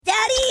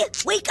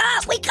Wake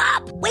up! Wake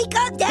up! Wake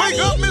up, Daddy!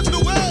 Wake up,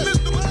 Mr.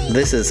 West!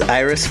 This is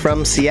Iris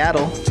from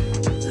Seattle.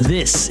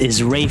 This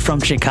is Ray from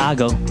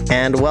Chicago.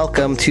 And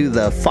welcome to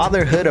the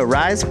Fatherhood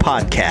Arise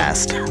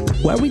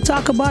podcast, where we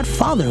talk about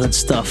fatherhood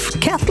stuff,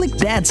 Catholic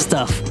dad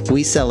stuff.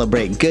 We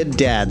celebrate good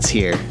dads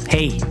here.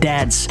 Hey,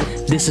 dads,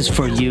 this is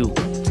for you.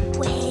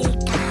 Wake up,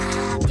 Daddy!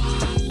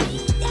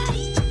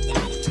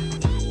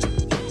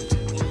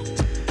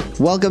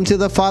 Welcome to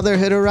the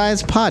Fatherhood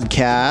Arise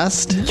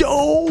podcast.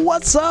 Yo,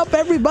 what's up,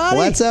 everybody?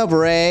 What's up,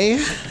 Ray?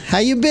 How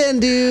you been,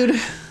 dude?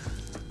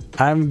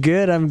 I'm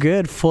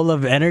good. Full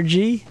of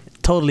energy.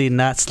 Totally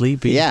not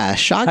sleepy. Yeah,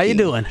 shocking. How you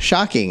doing?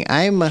 Shocking.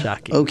 I'm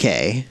Shocking.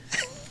 okay.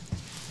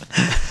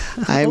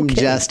 I'm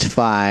just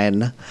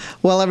fine.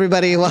 Well,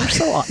 everybody,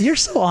 You're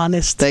so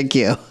honest. Thank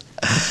you.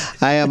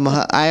 I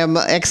am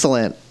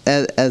excellent.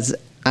 As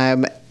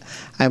I'm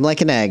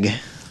like an egg.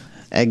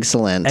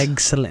 Excellent.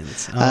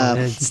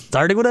 It's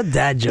starting with a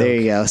dad joke. There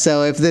you go.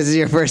 So if this is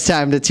your first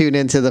time to tune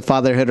into the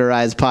Fatherhood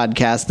Arise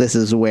podcast, this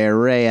is where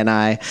Ray and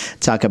I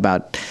talk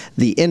about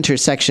the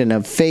intersection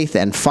of faith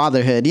and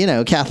fatherhood,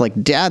 Catholic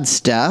dad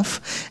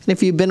stuff. And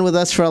if you've been with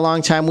us for a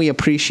long time, we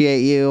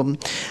appreciate you.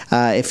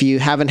 If you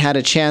haven't had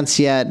a chance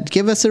yet,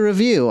 give us a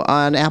review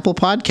on Apple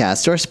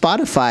Podcasts or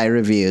Spotify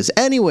reviews.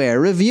 Anywhere,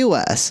 review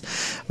us.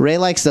 Ray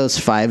likes those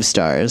 5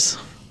 stars.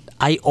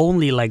 I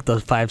only like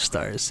those 5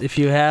 stars. If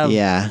you have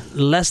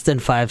less than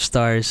 5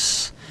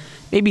 stars,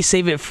 maybe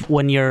save it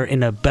when you're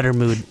in a better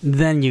mood.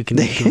 Then you can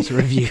give us a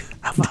review.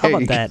 How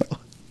about that?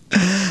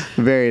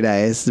 Very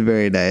nice.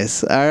 Very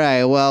nice. All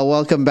right. Well,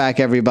 welcome back,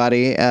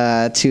 everybody,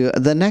 to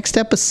the next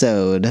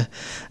episode.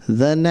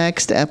 The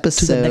next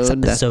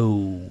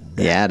episode.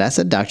 Yeah, that's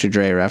a Dr.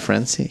 Dre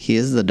reference. He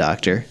is the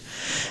doctor.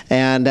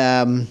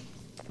 And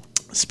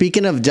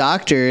speaking of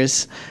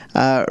doctors,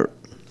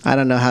 I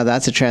don't know how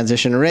that's a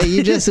transition. Ray,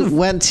 you just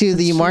went to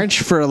the March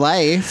for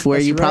Life where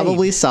you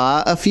probably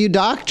saw a few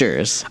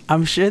doctors.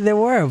 I'm sure there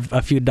were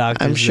a few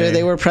doctors. I'm sure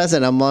they were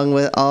present among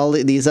with all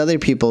these other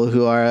people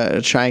who are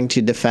trying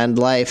to defend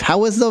life. How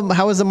was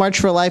the March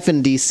for Life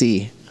in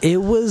DC? It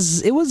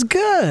was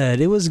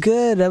good. It was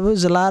good. There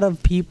was a lot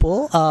of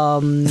people.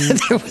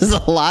 There was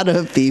a lot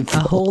of people.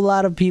 A whole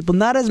lot of people.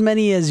 Not as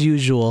many as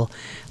usual,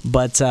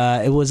 but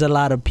it was a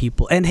lot of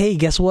people. And hey,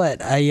 guess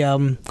what?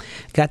 I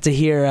got to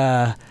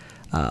hear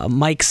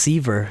Mike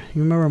Seaver.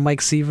 You remember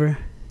Mike Seaver?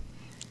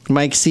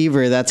 Mike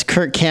Seaver, that's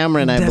Kirk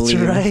Cameron, I believe.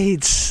 That's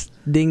right.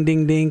 Ding,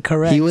 ding, ding,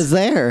 correct. He was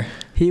there.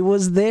 He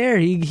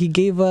He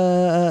gave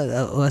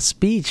a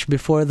speech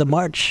before the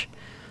march.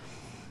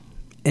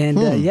 And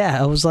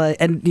I was like,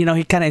 and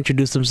he kind of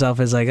introduced himself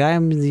as like,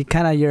 I'm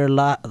kind of your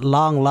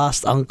long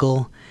lost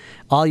uncle.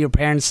 All your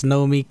parents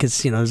know me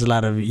because there's a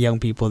lot of young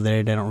people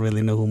there that don't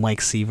really know who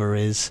Mike Seaver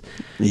is.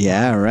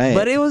 Yeah, right.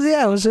 But it was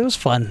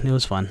fun. It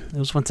was fun. It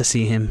was fun to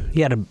see him. He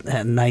had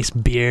a nice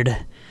beard.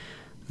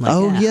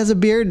 He has a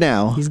beard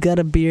now. He's got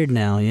a beard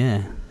now.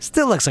 Yeah,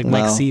 still looks like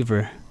Mike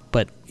Seaver,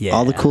 but yeah.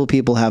 All the cool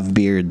people have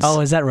beards.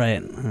 Oh, is that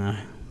right?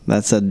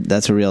 That's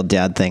a real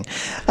dad thing.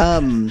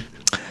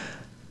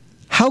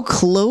 How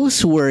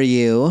close were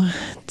you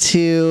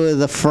to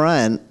the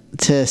front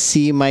to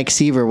see Mike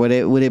Seaver? Would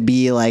it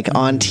be like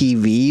on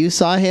TV you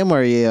saw him,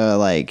 or you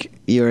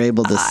were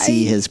able to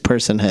see his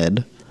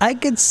personhood? I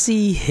could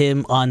see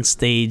him on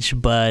stage,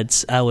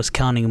 but I was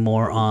counting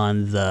more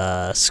on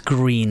the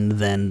screen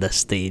than the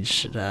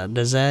stage.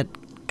 Does that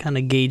kind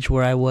of gauge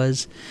where I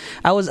was?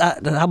 How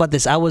about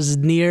this? I was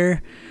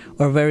near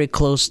or very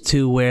close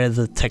to where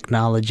the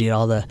technology,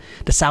 all the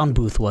sound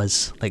booth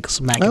was, like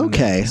smack.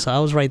 Okay. So I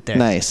was right there.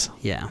 Nice.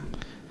 Yeah.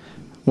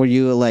 Were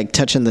you like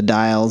touching the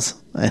dials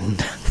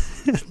and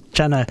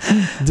trying to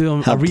do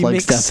a remix?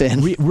 Plug stuff in.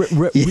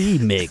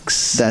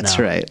 Remix. That's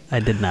right.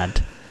 I did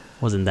not.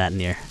 Wasn't that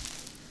near.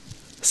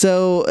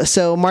 So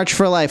March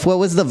for Life, what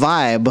was the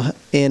vibe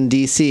in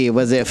DC?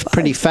 Was it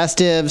pretty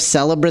festive,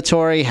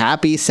 celebratory,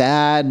 happy,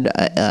 sad,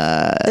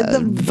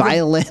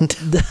 violent?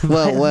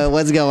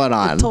 What's going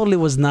on? It totally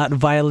was not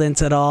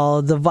violent at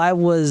all. The vibe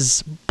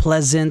was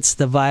pleasant.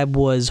 The vibe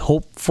was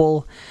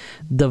hopeful.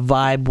 The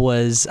vibe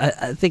was,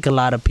 I think a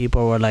lot of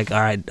people were like,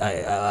 all right,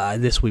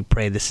 this we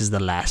pray, this is the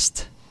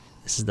last.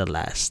 This is the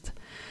last.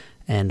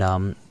 And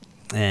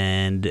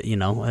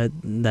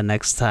the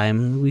next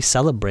time we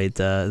celebrate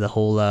the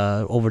whole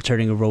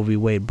overturning of Roe v.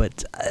 Wade.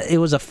 But it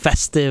was a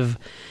festive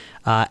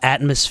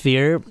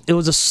atmosphere. It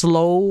was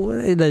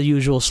the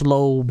usual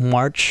slow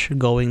march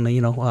going,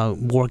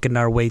 working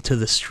our way to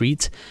the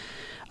street.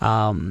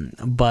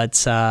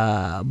 But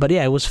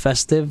yeah, it was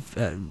festive.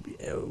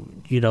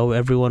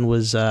 Everyone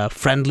was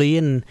friendly,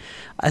 and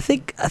I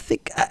think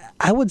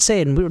I would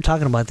say, and we were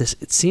talking about this.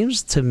 It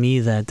seems to me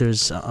that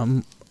there's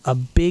a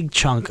big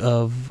chunk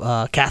of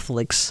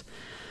Catholics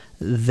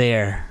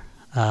there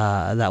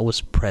that was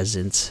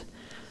present,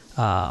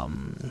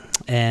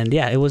 and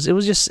yeah, it was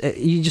just,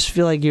 you just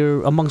feel like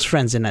you're amongst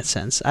friends in that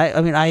sense.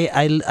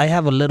 I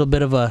have a little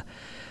bit of a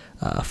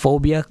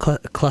phobia,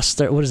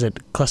 cluster. What is it?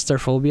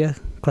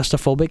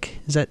 Claustrophobic?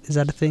 Is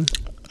that a thing?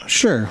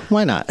 Sure,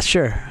 why not?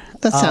 Sure.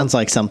 that sounds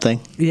like something.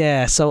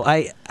 Yeah, so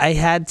I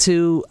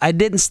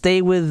didn't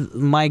stay with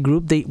my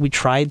group. We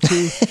tried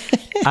to.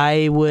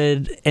 I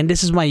would, and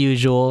this is my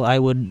usual, I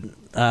would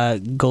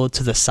go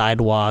to the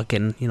sidewalk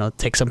and,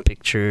 take some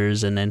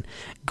pictures and then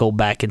go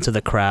back into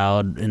the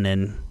crowd and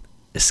then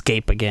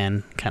escape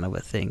again, kind of a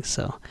thing.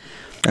 So.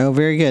 Oh,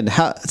 very good.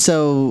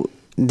 So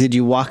did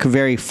you walk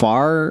very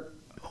far?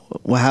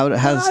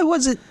 I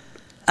wasn't.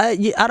 I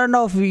don't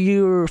know if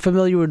you're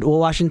familiar with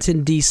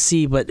Washington,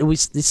 D.C., but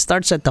it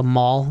starts at the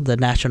mall, the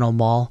National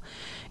Mall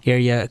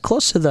area,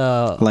 close to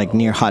the... Like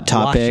near Hot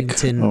Topic?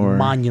 Washington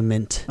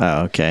Monument.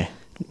 Oh, okay.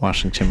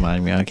 Washington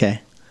Monument, okay.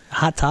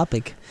 Hot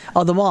Topic.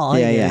 Oh, the mall.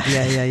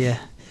 Yeah.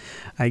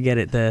 I get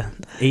it. The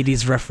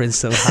 80s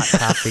reference of Hot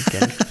Topic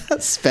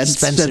and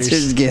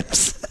Spencer's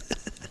Gifts.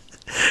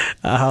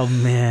 Oh,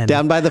 man.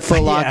 Down by the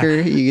Foot Locker,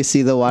 you can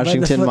see the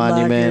Washington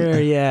Monument.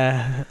 Locker,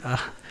 yeah.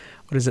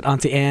 What is it,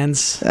 Auntie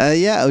Anne's?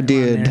 Yeah, oh,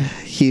 dude.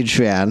 Huge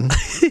fan.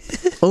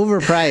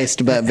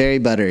 Overpriced, but very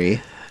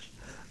buttery.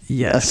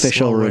 Yes.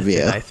 Official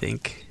review. I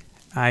think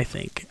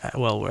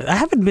well worth it. I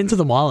haven't been to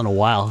the mall in a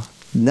while.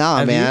 Nah,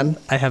 have man. You?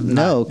 I have not.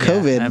 No,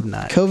 COVID. I have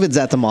not. COVID's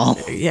at the mall.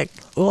 Yeah.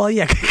 Well,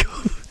 yeah.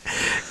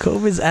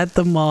 COVID's at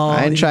the mall.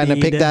 I ain't trying to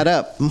pick that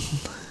up.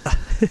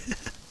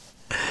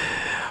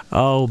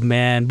 Oh,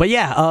 man. But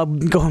yeah,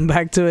 going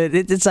back to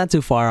it, it's not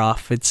too far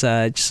off. It's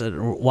just a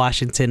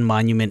Washington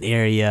Monument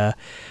area,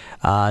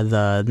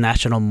 the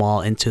National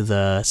Mall into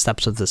the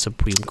steps of the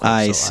Supreme Court.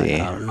 I see.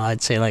 I don't know.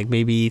 I'd say like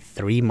maybe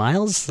 3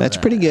 miles. That's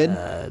pretty good.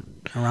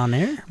 Around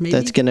there, maybe.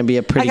 That's going to be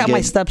a pretty good... I got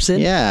my steps in.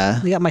 Yeah.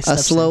 I got my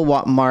steps a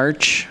slow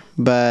march,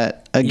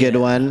 but a good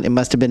one. It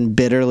must have been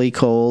bitterly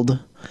cold.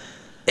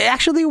 It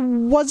actually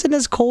wasn't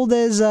as cold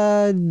as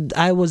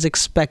I was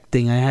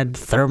expecting. I had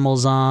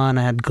thermals on,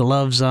 I had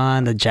gloves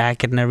on, a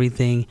jacket and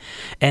everything.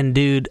 And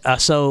dude,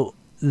 so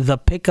the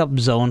pickup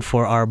zone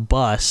for our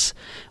bus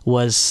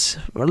was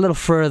a little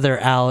further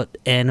out,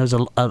 and it was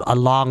a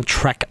long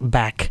trek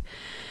back.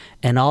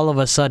 And all of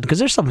a sudden, because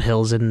there's some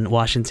hills in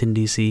Washington,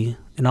 D.C.,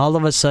 and all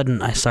of a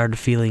sudden I started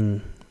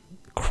feeling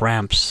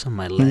cramps on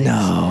my legs.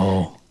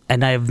 No.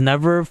 And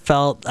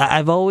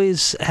I've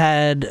always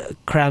had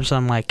cramps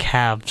on my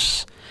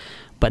calves,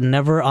 but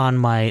never on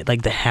my,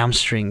 like, the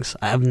hamstrings.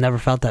 I've never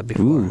felt that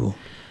before. Ooh.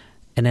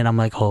 And then I'm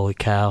like, holy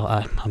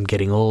cow, I'm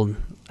getting old.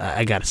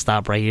 I got to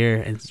stop right here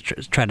and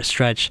try to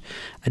stretch.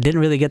 I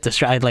didn't really get to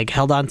stretch. I, like,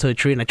 held onto a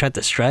tree and I tried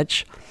to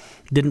stretch.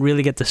 Didn't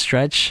really get to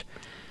stretch.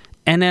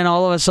 And then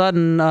all of a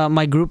sudden,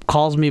 my group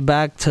calls me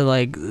back to,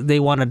 like,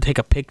 they want to take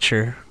a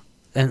picture.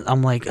 And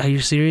I'm like, are you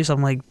serious?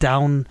 I'm like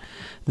down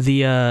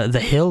the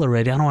hill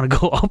already. I don't want to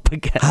go up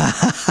again.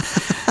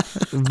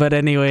 But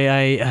anyway,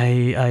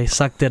 I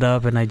sucked it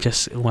up and I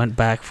just went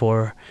back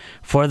for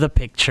the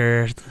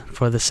picture,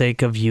 for the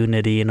sake of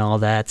unity and all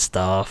that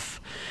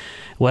stuff.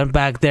 Went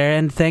back there,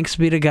 and thanks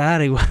be to God,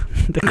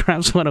 the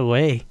cramps went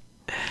away.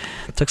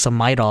 Took some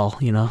Midol,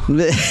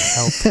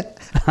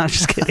 help. I'm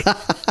just kidding.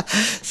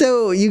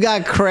 So you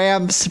got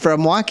cramps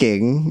from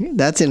walking.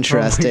 That's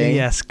interesting.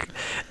 Yes.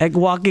 Like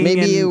walking.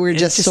 Maybe you were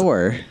just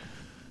sore.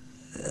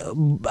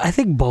 I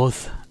think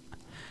both.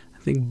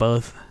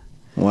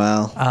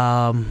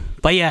 Wow.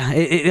 But yeah,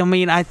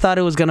 I thought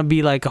it was going to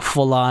be like a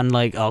full on,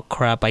 like, oh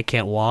crap, I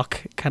can't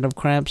walk kind of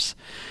cramps.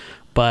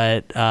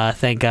 But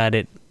thank God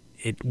it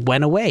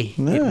went away.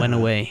 Yeah. It went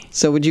away.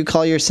 So would you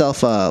call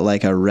yourself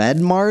like a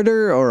red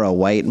martyr or a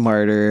white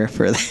martyr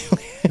for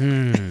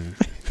that?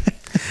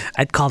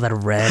 I'd call that a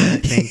red, I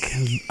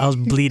think. I was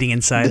bleeding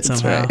inside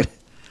somehow. Right.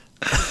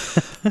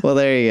 Well,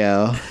 there you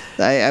go.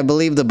 I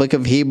believe the book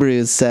of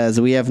Hebrews says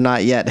we have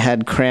not yet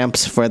had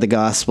cramps for the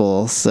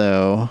gospel,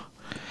 so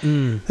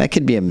that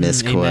could be a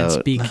misquote. Amen.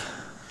 Speak.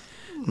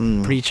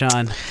 Preach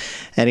on.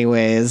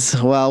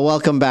 Anyways, well,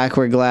 welcome back.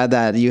 We're glad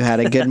that you had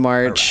a good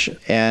March,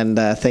 and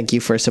thank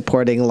you for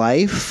supporting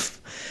life.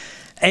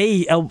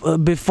 Hey,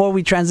 before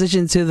we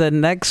transition to the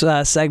next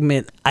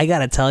segment, I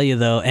gotta tell you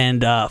though,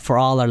 and for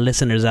all our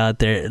listeners out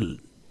there,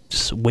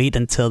 just wait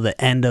until the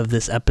end of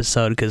this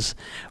episode because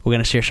we're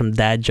gonna share some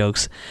dad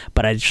jokes.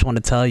 But I just want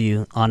to tell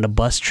you, on the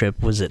bus trip,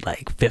 was it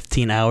like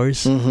 15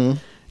 hours? Mm-hmm.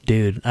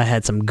 Dude, I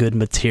had some good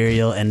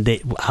material, and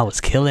I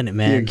was killing it,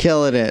 man. You're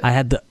killing it. I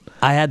had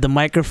the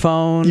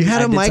microphone. You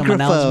had a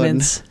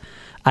microphone.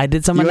 I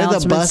did some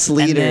announcements. You're the bus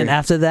leader. And then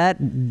after that,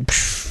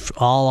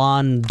 all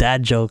on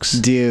dad jokes.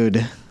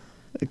 Dude,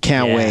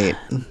 can't wait.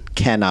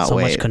 Cannot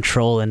wait. So much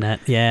control in that.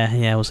 Yeah,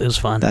 it was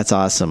fun. That's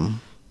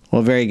awesome.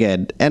 Well, very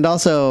good. And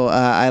also,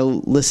 I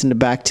listened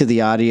back to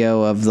the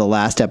audio of the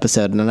last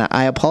episode, and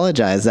I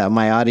apologize that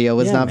my audio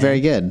was not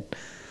very good.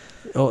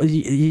 Oh,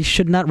 you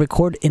should not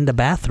record in the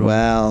bathroom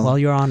while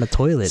you're on the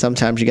toilet.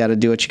 Sometimes you got to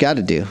do what you got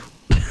to do.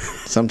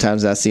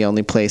 Sometimes that's the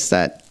only place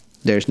that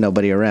there's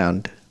nobody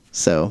around.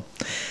 So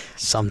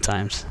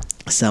sometimes.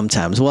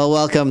 Well,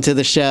 welcome to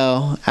the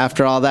show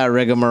after all that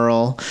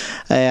rigmarole.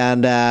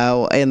 And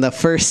in the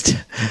first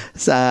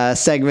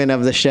segment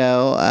of the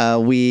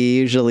show, we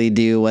usually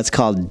do what's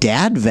called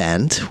Dad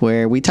Vent,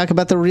 where we talk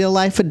about the real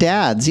life of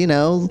dads.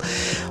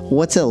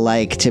 What's it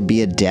like to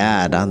be a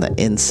dad on the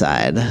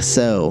inside?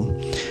 So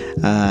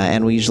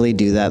And we usually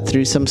do that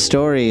through some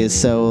stories.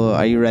 So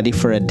are you ready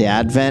for a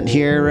dad vent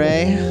here,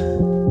 Ray?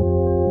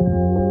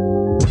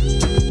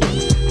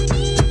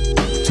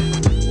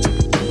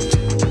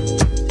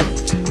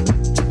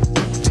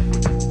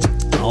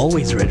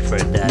 Always ready for a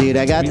dad. Dude,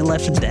 I got real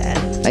life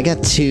dad. I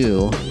got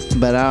two,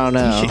 but I don't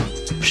know.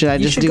 Should I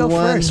just do go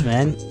one? First,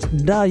 man.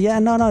 No,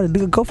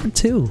 go for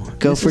two.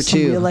 Go for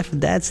two. Real life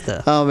dad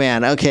stuff. Oh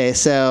man. Okay,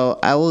 so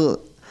I've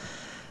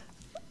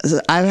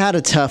had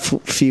a tough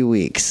few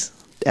weeks.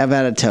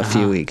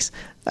 The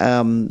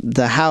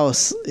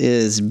house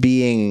is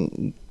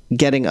getting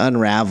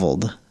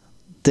unraveled.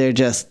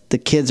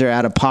 The kids are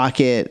out of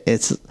pocket.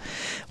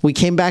 We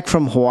came back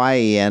from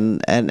Hawaii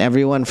and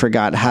everyone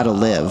forgot how to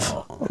live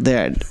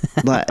there.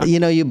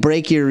 You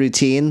break your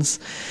routines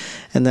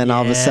and then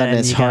all of a sudden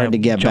it's hard to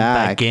get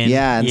back.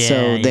 Yeah. And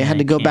so they had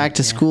to go back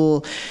to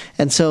school.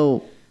 And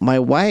so my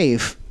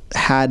wife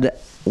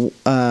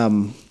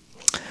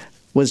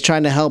was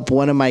trying to help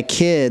one of my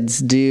kids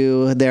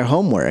do their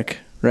homework.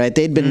 Right,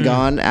 they'd been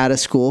gone out of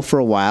school for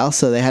a while,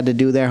 so they had to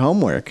do their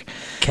homework.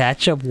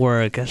 Catch up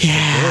work. That's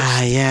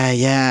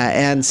Yeah.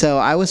 And so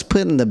I was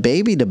putting the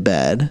baby to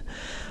bed,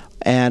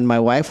 and my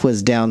wife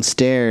was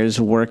downstairs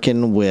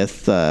working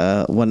with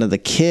one of the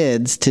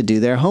kids to do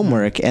their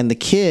homework, and the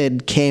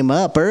kid came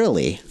up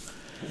early,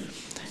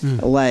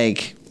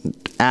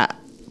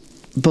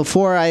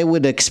 before I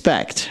would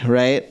expect,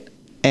 right?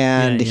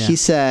 And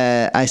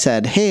I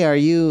said, "Hey, are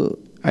you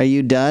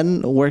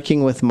done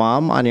working with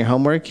mom on your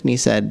homework?" And he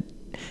said,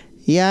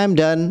 "Yeah, I'm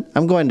done.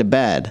 I'm going to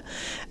bed."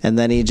 And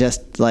then he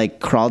just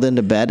crawled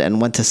into bed and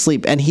went to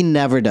sleep. And he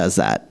never does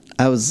that.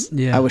 I was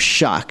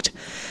shocked.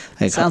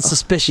 Sounds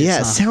suspicious.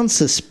 Yeah, it sounds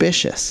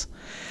suspicious.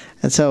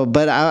 And so,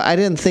 but I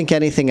didn't think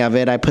anything of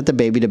it. I put the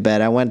baby to bed.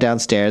 I went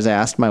downstairs. I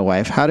asked my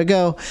wife how to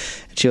go.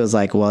 And she was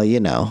like, "Well,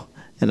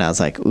 And I was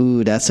like,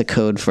 ooh, that's a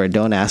code for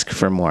don't ask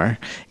for more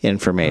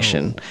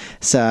information. Oh.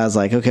 So I was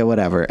like, okay,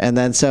 whatever. And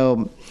then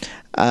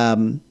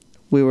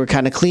we were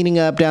kind of cleaning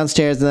up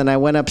downstairs, and then I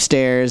went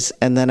upstairs,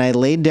 and then I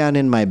laid down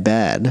in my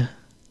bed,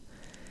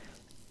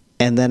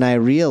 and then I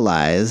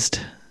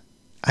realized,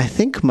 I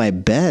think my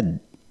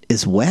bed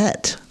is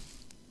wet.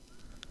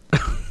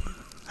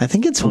 I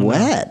think it's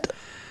wet. No.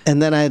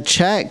 And then I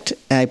checked,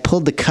 and I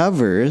pulled the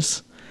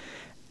covers,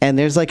 and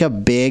there's a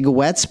big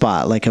wet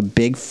spot, a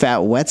big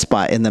fat wet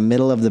spot in the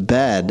middle of the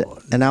bed.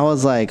 And I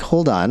was like,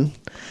 hold on.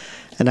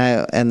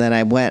 And then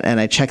I went and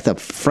I checked the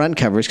front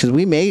covers because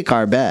we make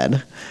our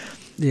bed.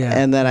 Yeah.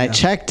 And then I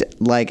checked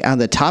on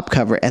the top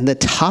cover, and the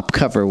top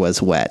cover was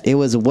wet. It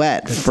was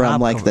wet from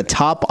the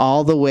top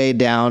all the way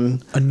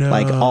down,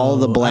 all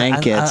the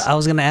blankets. I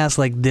was gonna ask,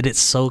 did it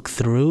soak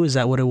through? Is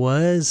that what it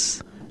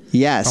was?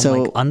 Yeah.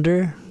 From,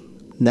 under?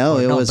 No,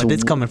 it was. But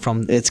it's coming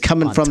from. It's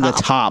coming from the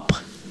top.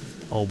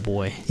 Oh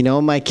boy. You know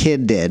what my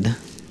kid did?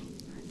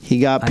 He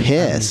got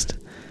pissed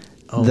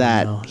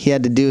that he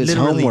had to do his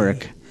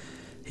homework.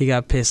 He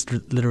got pissed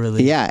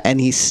literally. Yeah, and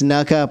he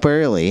snuck up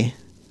early.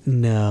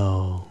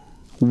 No.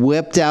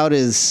 Whipped out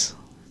his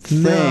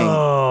thing.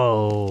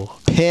 No.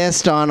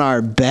 Pissed on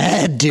our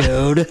bed,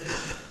 dude.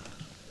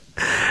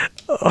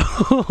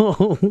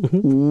 Oh.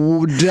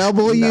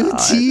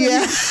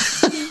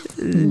 WTF?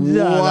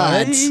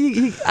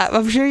 What?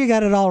 I'm sure you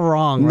got it all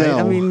wrong, right? No.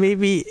 I mean,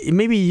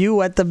 maybe you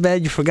wet the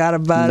bed, you forgot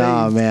about it.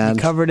 No, man.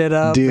 You covered it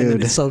up, dude,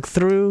 and it soaked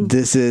through.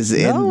 This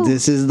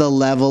is the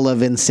level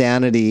of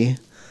insanity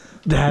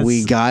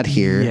we got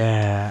here.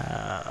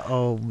 Yeah.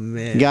 Oh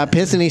man. He got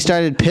pissed and he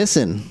started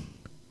pissing.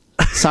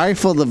 Sorry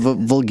for the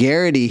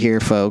vulgarity here,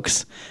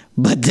 folks,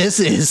 but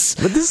this is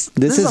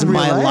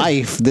my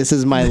life. This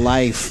is my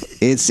life.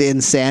 It's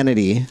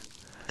insanity.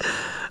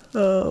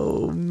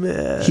 Oh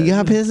man. He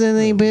got pissed and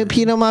he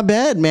peed on my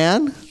bed,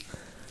 man.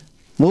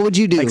 What would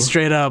you do?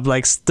 Straight up,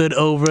 stood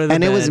over the bed.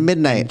 And it was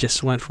midnight. And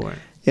just went for it.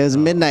 It was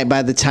midnight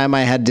by the time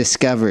I had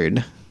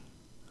discovered.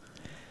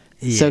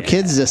 Yeah. So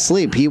kid's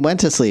asleep. He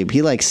went to sleep.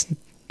 He said,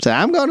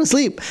 "I'm going to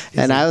sleep."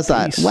 And I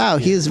thought, wow,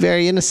 he is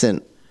very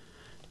innocent.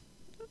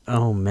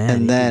 Oh man.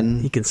 And then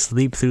he can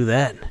sleep through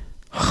that.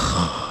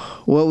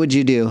 What would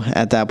you do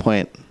at that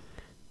point?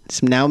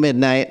 It's now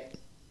midnight.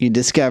 You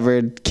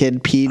discovered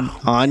kid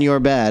peed on your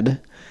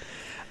bed.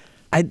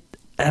 I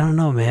don't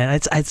know, man.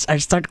 I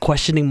start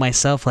questioning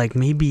myself.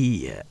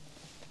 Maybe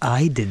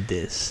I did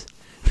this.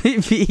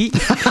 Maybe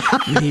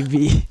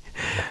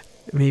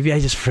I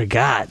just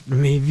forgot.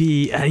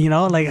 Maybe I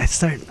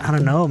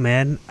don't know,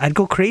 man. I'd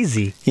go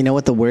crazy. You know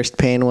what the worst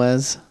pain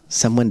was?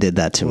 Someone did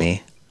that to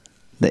me.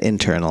 The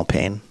internal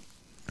pain.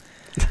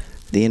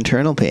 The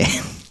internal pain.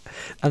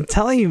 I'm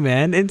telling you,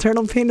 man,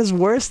 internal pain is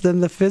worse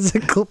than the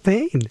physical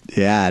pain.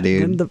 Yeah,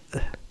 dude.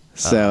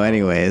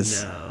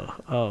 Anyways. No.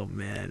 Oh,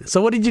 man.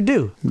 So what did you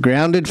do?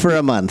 Grounded for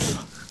a month.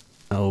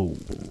 Oh.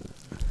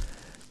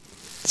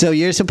 So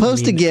you're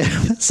supposed to give...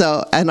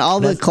 and all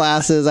the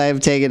classes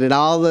I've taken and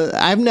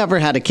I've never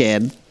had a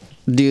kid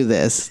do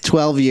this.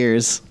 12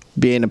 years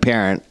being a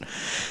parent.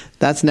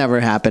 That's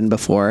never happened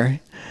before.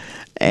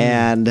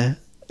 And...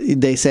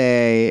 They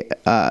say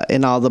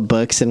in all the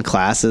books and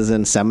classes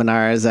and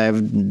seminars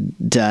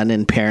I've done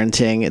in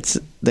parenting,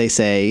 they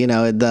say,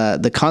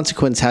 the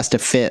consequence has to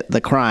fit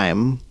the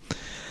crime.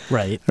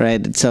 Right.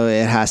 Right. So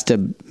it has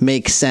to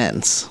make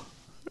sense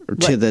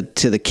to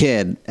the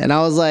kid. And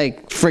I was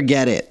like,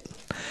 forget it.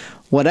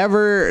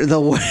 Whatever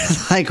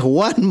like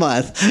 1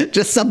 month,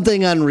 just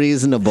something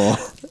unreasonable.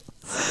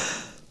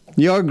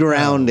 You're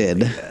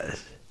grounded.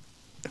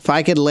 If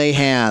I could lay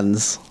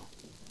hands.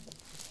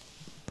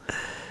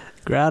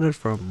 Grounded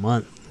for a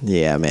month.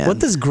 Yeah, man. What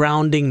does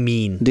grounding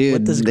mean?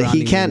 Dude,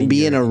 he can't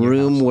be in a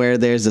room where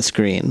there's a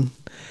screen.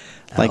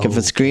 Like if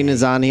a screen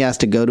is on, he has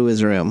to go to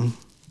his room.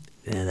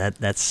 Yeah,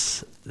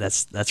 that's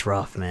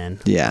rough, man.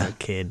 Yeah. A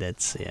kid,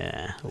 that's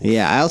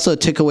Yeah, I also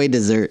took away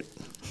dessert.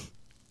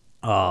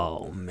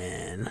 Oh,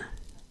 man.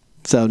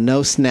 So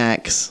no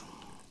snacks.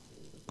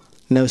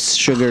 No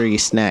sugary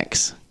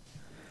snacks.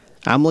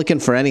 I'm looking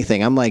for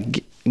anything. I'm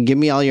like, give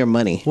me all your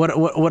money.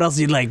 What else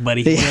do you like,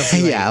 buddy? What else do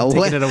you like?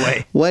 Taking it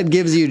away. What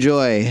gives you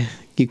joy?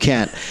 You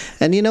can't.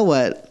 And you know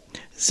what?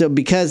 So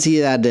because he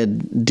had to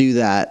do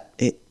that,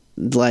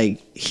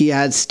 he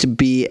has to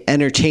be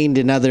entertained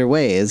in other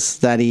ways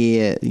that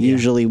he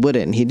usually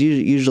wouldn't. He'd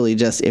usually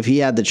just, if he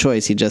had the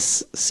choice, he'd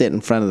just sit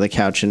in front of the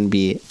couch and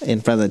be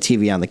in front of the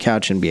TV on the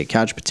couch and be a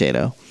couch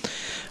potato.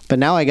 But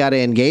now I got to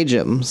engage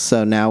him.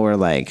 So now we're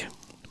like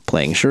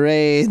playing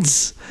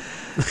charades,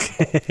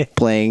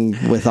 playing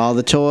with all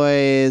the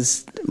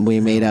toys. I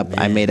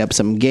made up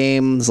some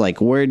games, like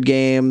word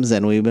games,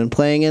 and we've been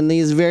playing, and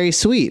he's very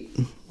sweet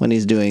when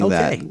he's doing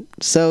that.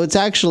 So it's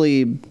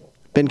actually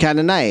been kind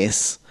of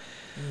nice.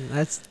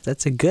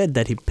 That's a good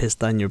that he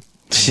pissed on your.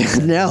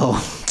 No,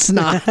 it's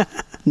not.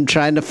 I'm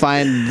trying to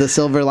find the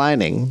silver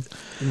lining.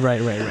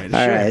 Right.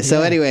 All right.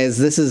 So, anyways,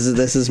 this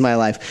is my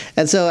life,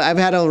 and so I've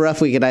had a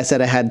rough week, and I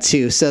said I had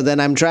 2. So then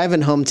I'm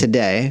driving home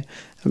today.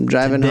 Home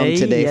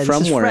today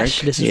from work.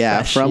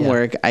 From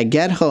work. I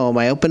get home.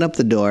 I open up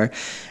the door,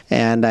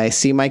 and I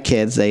see my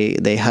kids.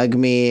 They hug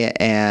me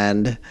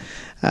and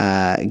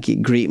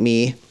greet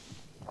me.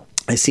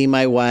 I see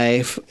my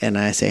wife, and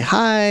I say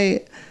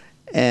hi,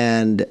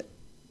 and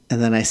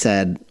then I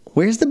said,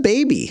 "Where's the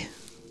baby?"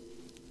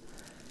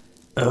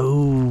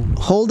 Oh.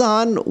 Hold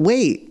on.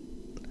 Wait.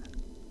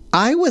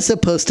 I was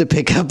supposed to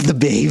pick up the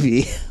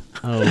baby.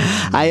 Oh.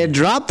 I had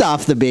dropped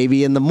off the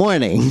baby in the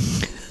morning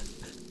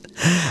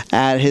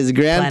at his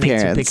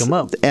grandparents. Planning to pick him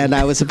up. And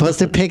I was supposed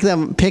to pick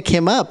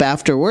him up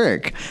after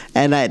work.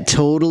 And that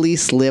totally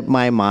slipped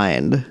my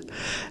mind.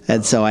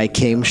 And so I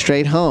came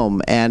straight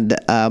home. And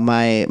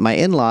my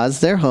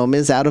in-laws, their home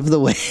is out of the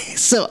way.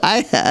 So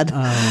I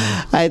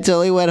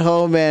totally went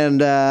home,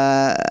 and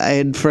I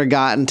had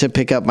forgotten to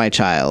pick up my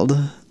child.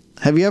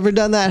 Have you ever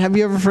done that? Have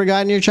you ever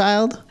forgotten your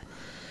child?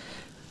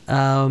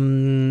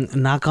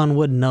 Knock on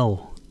wood,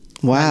 no.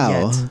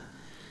 Wow.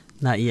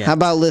 Not yet. How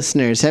about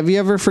listeners? Have you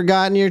ever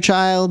forgotten your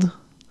child?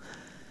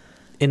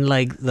 In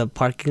like the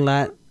parking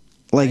lot?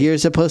 Like you're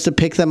supposed to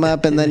pick them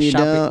up and then you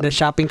don't? The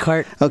shopping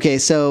cart? Okay,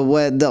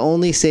 so the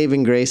only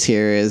saving grace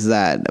here is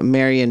that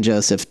Mary and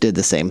Joseph did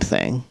the same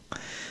thing.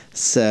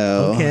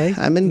 So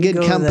I'm in good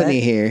company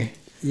here.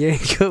 You're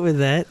good with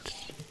that.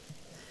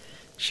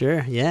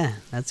 Sure, yeah.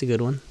 That's a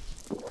good one.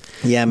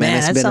 Yeah, man,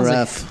 it's been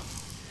rough.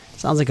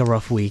 Sounds like a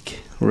rough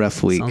week.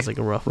 Rough week. Sounds like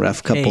a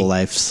rough couple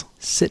lives.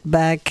 Sit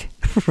back,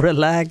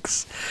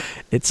 relax.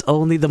 It's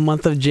only the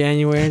month of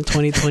January in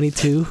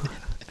 2022.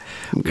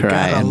 I'm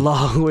crying. Got a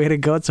long way to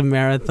go. It's a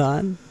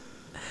marathon.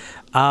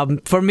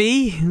 For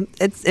me,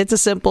 it's a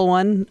simple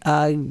one.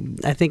 I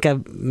think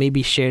I've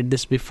maybe shared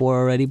this before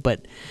already,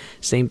 but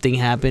same thing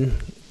happened.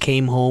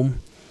 Came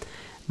home.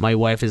 My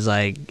wife is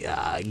like,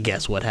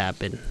 guess what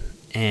happened?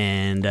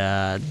 And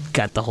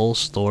got the whole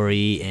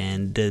story,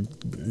 and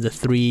the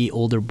 3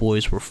 older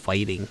boys were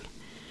fighting,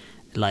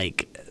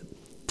 like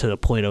to the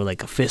point of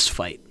like a fist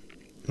fight.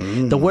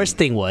 The worst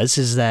thing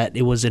is that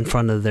it was in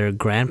front of their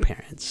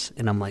grandparents,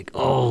 and I'm like,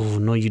 oh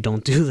no, you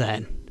don't do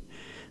that.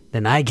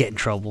 Then I get in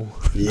trouble.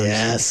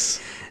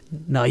 Yes.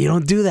 No, you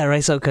don't do that,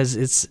 right? So because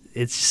it's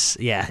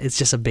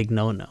just a big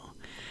no-no.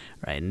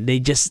 Right, and they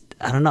just,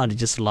 I don't know, they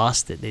just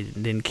lost it. They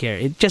didn't care.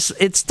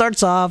 It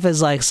starts off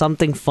as like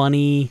something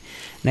funny.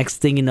 Next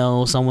thing you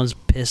know, someone's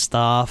pissed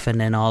off, and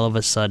then all of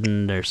a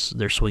sudden they're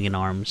swinging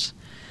arms.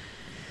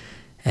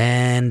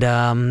 And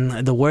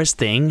the worst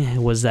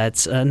thing was that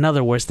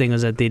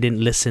they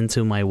didn't listen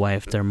to my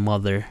wife, their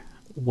mother,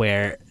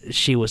 where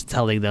she was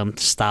telling them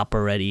to stop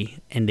already,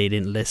 and they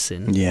didn't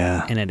listen.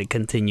 Yeah. And then it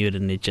continued,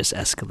 and it just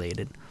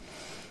escalated.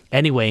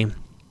 Anyway,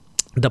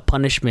 the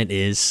punishment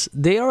is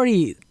they're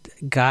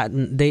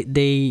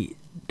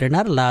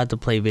not allowed to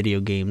play video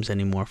games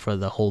anymore for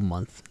the whole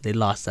month. They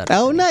lost that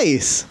already. Oh,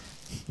 nice.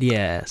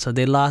 Yeah, so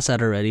they lost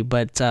that already.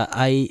 But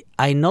I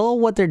know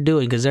what they're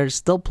doing, because they're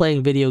still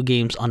playing video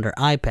games on their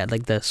iPad,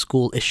 like the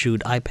school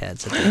issued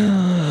iPads that they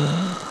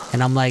have.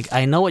 And I'm like,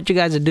 I know what you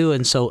guys are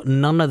doing, so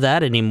none of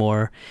that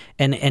anymore.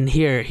 And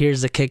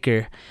here's the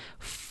kicker.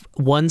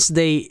 Once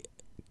they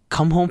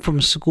come home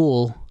from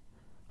school,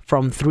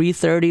 from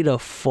 3:30 to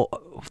 4,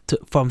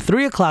 from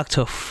 3 o'clock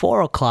to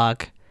 4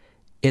 o'clock,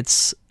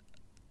 it's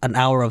an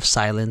hour of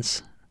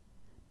silence.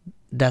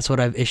 That's what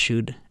I've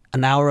issued.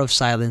 an hour of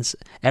silence.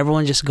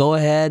 Everyone just go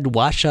ahead,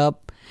 wash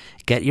up,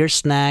 get your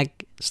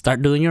snack,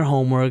 start doing your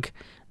homework.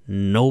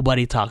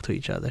 Nobody talk to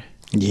each other.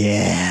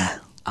 Yeah.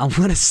 I'm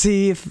gonna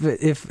see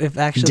if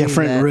actually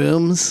different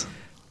rooms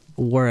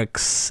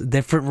works.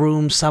 Different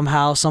rooms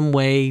somehow, some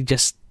way.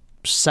 Just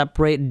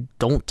separate.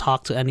 Don't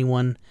talk to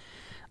anyone.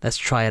 Let's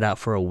try it out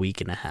for a week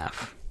and a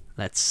half.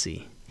 Let's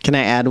see. Can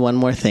I add one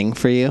more thing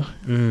for you?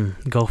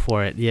 Go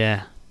for it.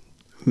 Yeah.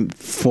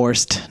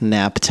 Forced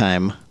nap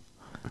time.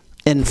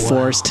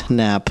 Enforced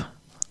nap.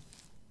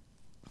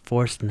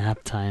 Forced nap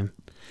time.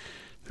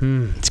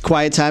 It's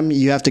quiet time.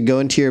 You have to go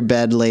into your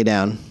bed, lay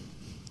down.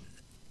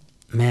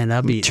 Man,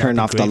 turn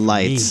off the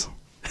lights.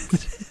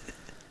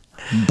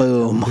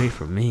 Boom. Great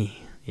for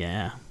me.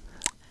 Yeah.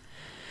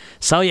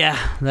 So yeah,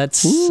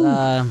 that's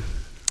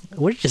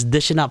we're just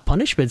dishing out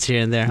punishments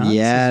here and there, huh?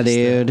 Yeah,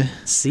 dude.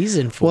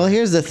 Season 4. Well,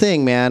 here's the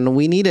thing, man.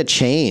 We need a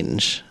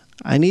change.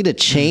 I need a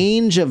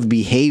change of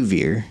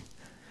behavior.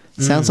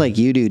 Sounds like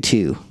you do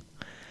too.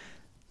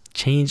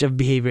 Change of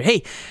behavior.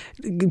 Hey,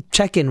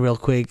 check in real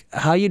quick.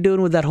 How you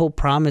doing with that whole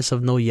promise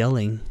of no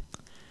yelling?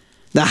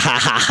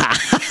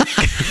 That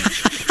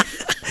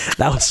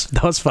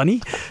was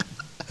funny.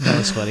 That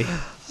was funny.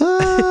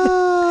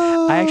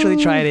 I actually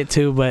tried it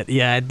too, but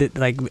yeah, I did.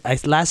 I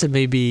lasted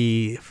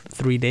maybe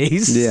 3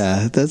 days.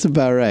 Yeah, that's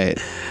about right.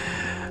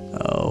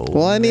 Oh.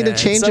 Well, I need a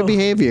change of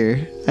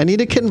behavior. I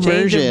need a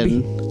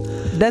conversion.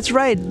 That's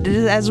right.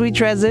 As we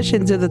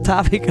transition to the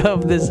topic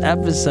of this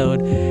episode.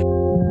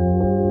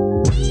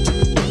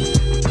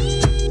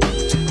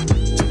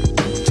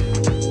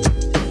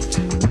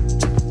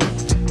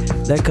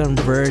 The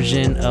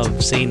conversion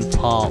of St.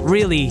 Paul.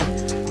 Really,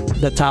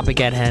 the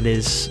topic at hand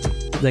is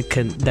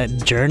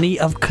that journey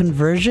of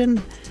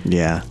conversion.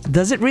 Yeah.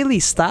 Does it really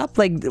stop?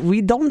 Like,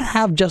 we don't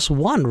have just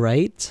one,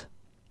 right?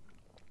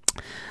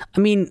 I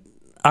mean,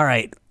 all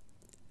right.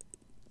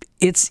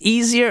 It's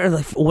easier.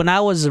 Like, when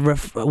I was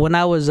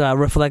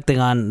reflecting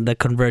on the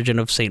conversion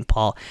of St.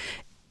 Paul,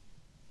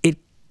 it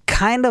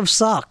kind of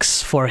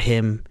sucks for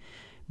him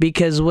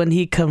because when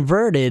he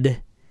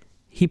converted,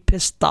 he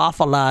pissed off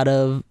a lot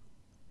of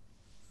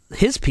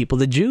his people,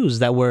 the Jews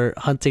that were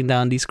hunting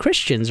down these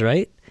Christians,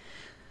 right?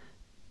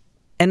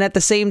 And at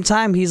the same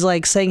time, he's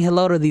like saying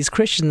hello to these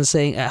Christians,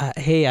 saying,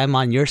 "Hey, I'm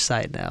on your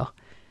side now,"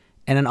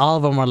 and then all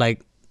of them are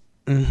like,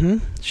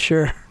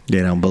 "Sure."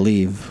 They don't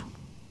believe.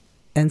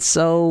 And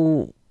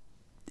so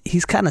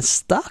he's kind of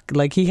stuck.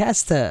 Like, he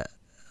has to.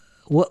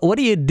 What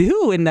do you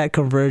do in that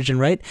conversion,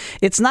 right?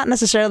 It's not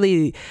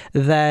necessarily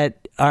that.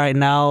 All right,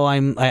 now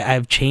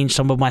I've changed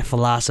some of my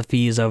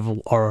philosophies of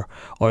or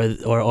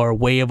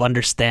way of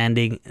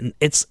understanding.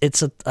 It's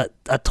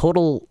a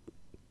total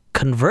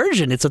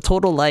conversion. It's a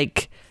total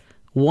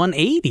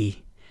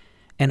 180.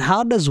 And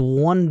how does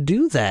one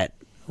do that?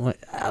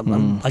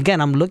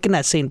 Again, I'm looking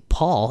at St.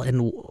 Paul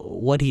and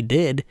what he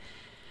did,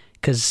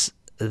 because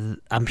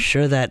I'm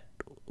sure that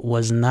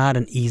was not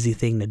an easy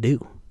thing to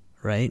do,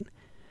 right?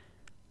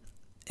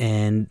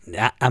 And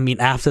I mean,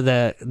 after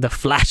the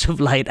flash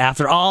of light,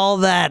 after all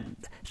that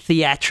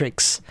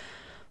theatrics,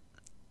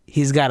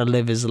 he's got to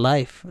live his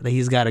life.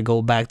 He's got to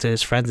go back to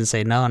his friends and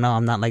say, no,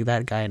 I'm not like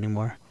that guy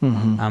anymore.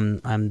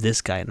 I'm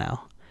this guy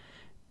now.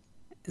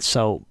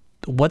 So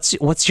what's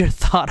your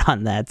thought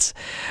on that,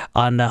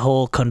 on the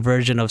whole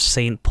conversion of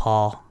St.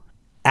 Paul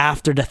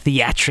after the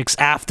theatrics,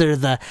 after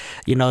the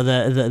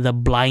the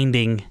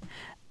blinding,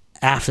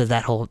 after the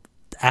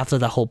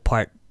whole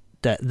part,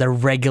 the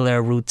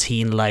regular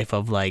routine life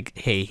of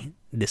hey,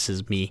 this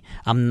is me.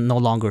 I'm no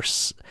longer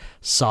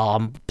Saul,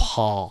 I'm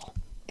Paul.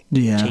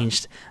 Yeah.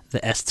 Changed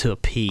the S to a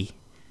P.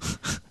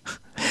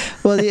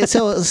 Well,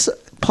 so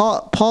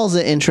Paul's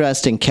an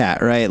interesting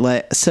cat, right?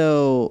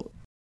 So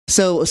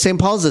St.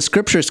 Paul's a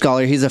scripture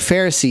scholar. He's a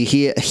Pharisee.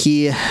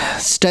 He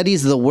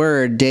studies the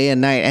word day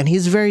and night, and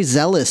he's very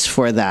zealous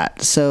for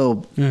that.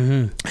 So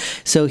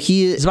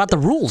he's about the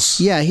rules.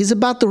 Yeah, he's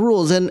about the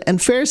rules.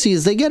 And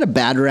Pharisees, they get a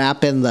bad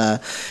rap in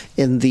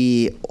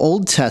the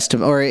Old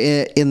Testament or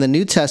in the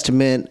New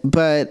Testament,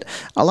 but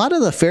a lot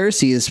of the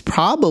Pharisees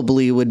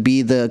probably would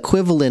be the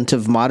equivalent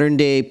of modern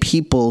day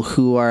people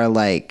who are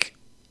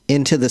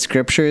into the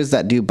scriptures,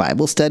 that do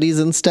Bible studies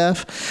and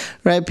stuff,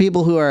 right?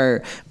 People who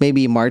are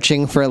maybe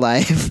marching for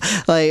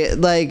life,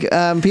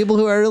 people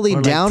who are really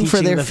down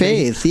for their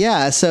faith.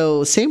 Yeah.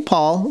 So St.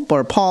 Paul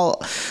or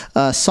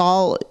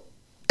Saul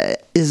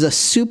is a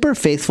super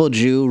faithful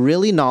Jew,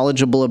 really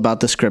knowledgeable about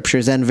the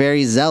scriptures and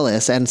very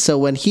zealous. And so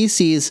when he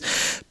sees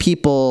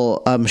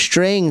people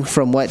straying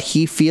from what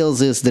he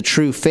feels is the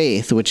true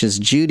faith, which is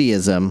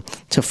Judaism,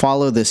 to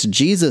follow this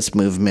Jesus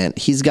movement,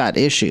 he's got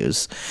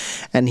issues.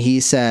 And he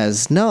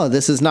says, no,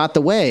 this is not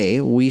the way.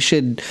 We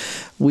should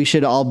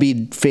all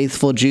be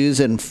faithful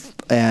Jews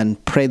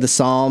and pray the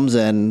Psalms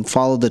and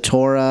follow the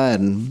Torah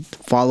and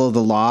follow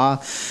the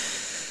law.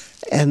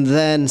 And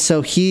then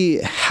so he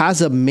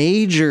has a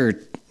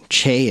major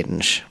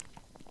change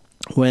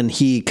when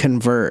he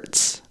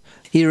converts.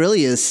 He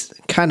really is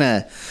kind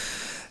of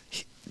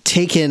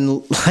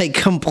taken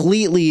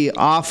completely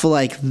off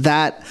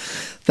that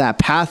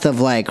path of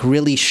like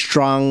really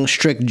strong,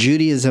 strict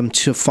Judaism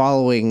to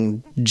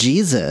following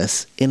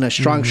Jesus in a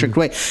strong, strict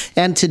way.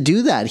 And to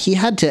do that, he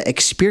had to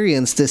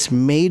experience this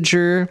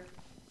major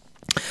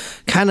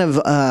kind of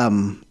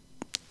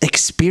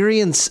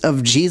experience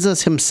of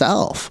Jesus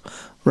himself,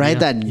 right?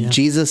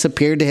 Jesus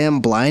appeared to him,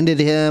 blinded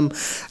him,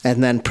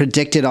 and then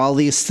predicted all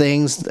these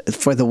things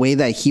for the way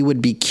that he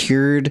would be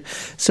cured.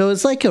 So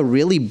it's like a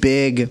really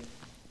big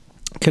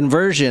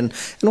conversion.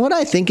 And what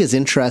I think is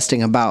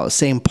interesting about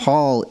St.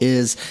 Paul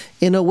is,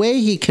 in a way,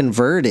 he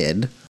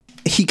converted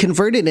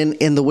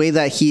in the way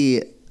that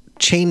he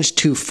changed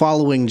to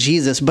following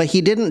Jesus, but he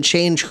didn't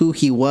change who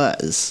he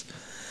was.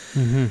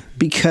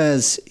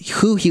 Because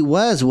who he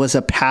was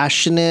a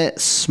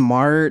passionate,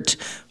 smart,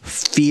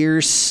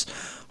 fierce,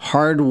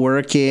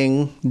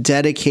 hardworking,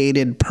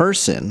 dedicated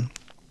person.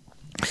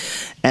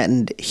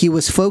 And he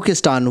was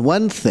focused on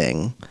one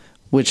thing,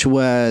 which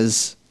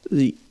was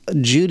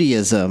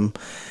Judaism.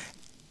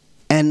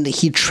 And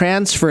he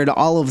transferred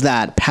all of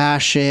that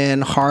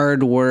passion,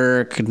 hard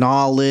work,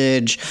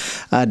 knowledge,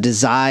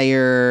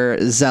 desire,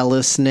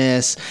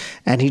 zealousness,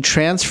 and he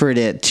transferred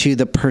it to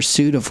the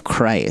pursuit of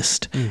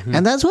Christ.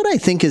 And that's what I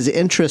think is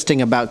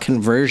interesting about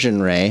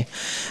conversion, Ray,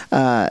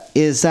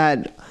 is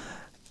that,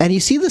 and you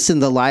see this in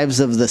the lives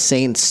of the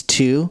saints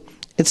too,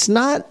 it's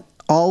not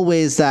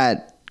always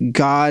that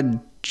God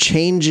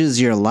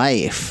changes your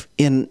life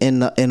in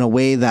a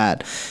way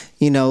that,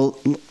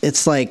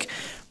 it's like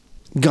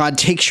God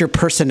takes your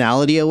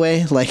personality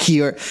away. Like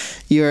you're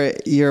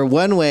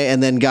one way,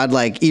 and then God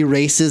like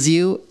erases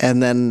you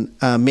and then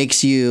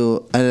makes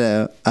you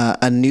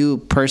a new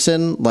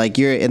person. Like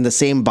you're in the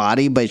same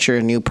body, but you're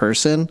a new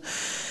person.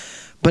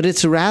 But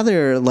it's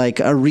rather like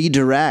a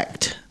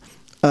redirect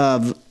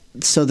of,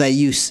 so that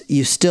you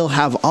still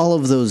have all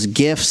of those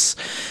gifts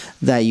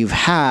that you've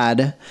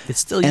had. It's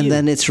still and you.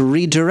 Then it's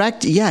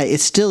redirect. Yeah,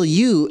 it's still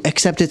you,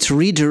 except it's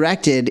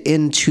redirected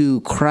into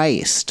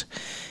Christ,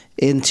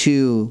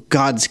 into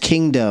God's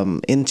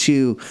kingdom,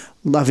 into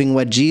loving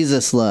what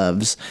Jesus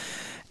loves.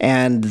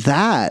 And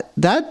that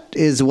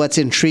is what's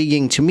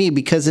intriguing to me,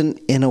 because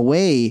in a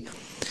way,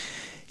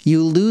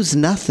 you lose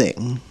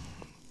nothing.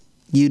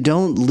 You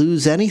don't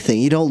lose anything.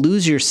 You don't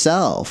lose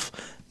yourself.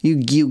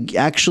 You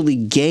actually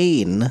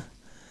gain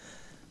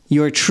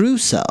your true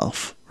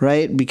self,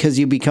 right? Because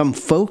you become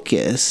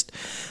focused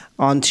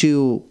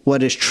onto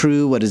what is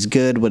true, what is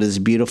good, what is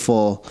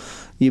beautiful.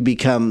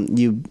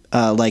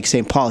 Like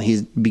St. Paul,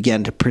 he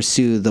began to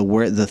pursue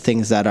the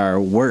things that are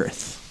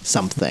worth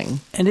something.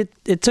 And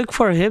it took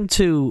for him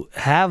to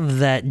have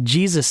that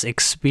Jesus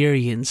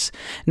experience.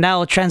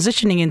 Now,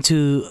 transitioning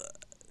into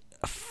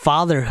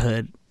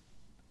fatherhood,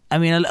 I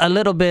mean, a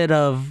little bit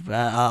of,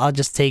 I'll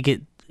just take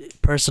it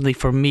personally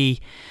for me.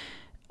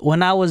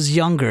 When I was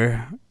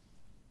younger,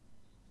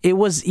 it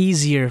was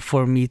easier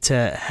for me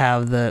to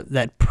have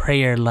that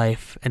prayer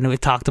life. And we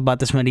talked about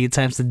this many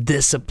times, the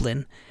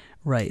discipline.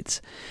 Right.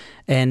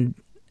 And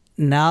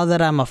now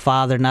that I'm a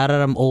father, now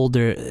that I'm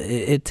older,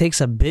 it takes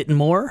a bit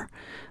more.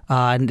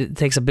 And it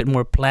takes a bit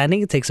more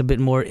planning. It takes a bit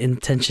more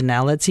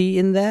intentionality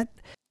in that.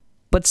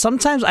 But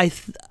sometimes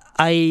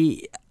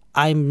I'm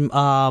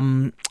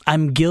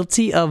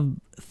guilty of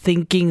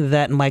thinking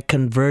that my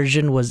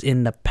conversion was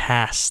in the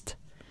past.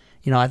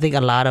 I think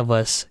a lot of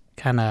us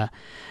kind of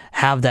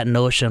have that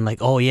notion like,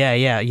 oh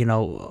yeah,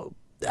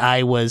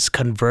 I was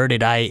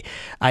converted. I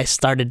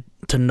started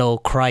to know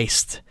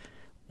Christ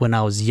when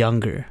I was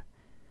younger.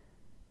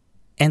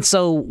 And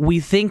so we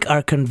think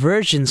our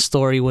conversion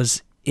story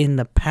was in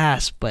the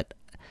past, but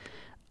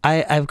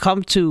I've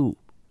come to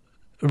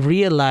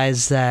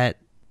realize that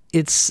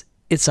it's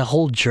a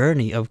whole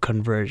journey of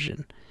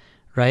conversion,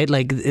 right?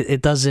 Like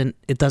it doesn't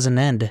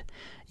end.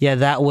 Yeah,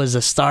 that was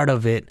the start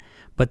of it,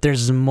 but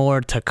there's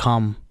more to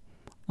come.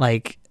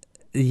 Like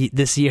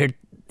this year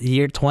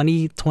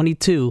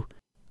 2022,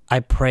 I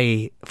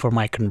pray for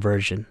my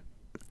conversion.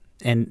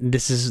 And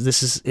this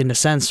is in a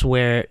sense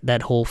where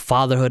that whole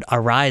fatherhood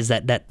arise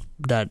that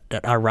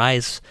our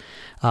rise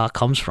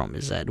comes from,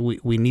 is that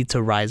we need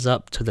to rise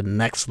up to the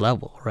next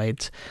level,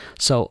 right?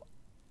 So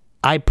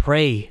I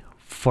pray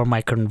for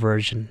my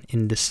conversion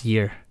in this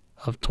year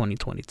of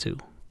 2022.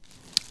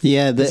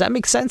 Yeah, does that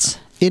make sense?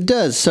 It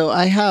does. So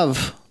I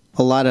have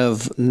a lot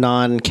of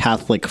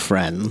non-Catholic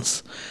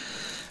friends,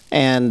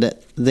 and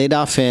they'd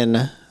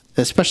often,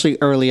 especially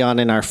early on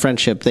in our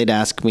friendship, they'd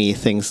ask me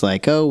things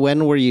like, "Oh,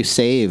 when were you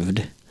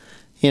saved?"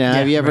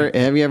 Have you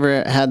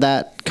ever had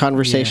that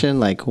conversation?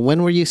 Yeah. Like,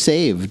 when were you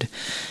saved?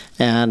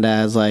 And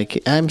I was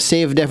like, I'm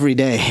saved every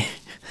day.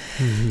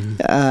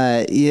 Mm-hmm.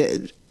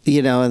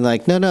 And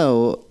like,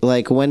 no,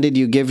 like, when did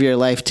you give your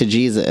life to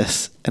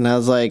Jesus? And I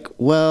was like,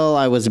 well,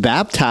 I was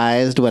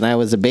baptized when I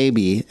was a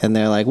baby. And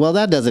they're like, well,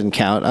 that doesn't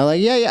count. I'm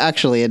like, yeah,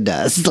 actually it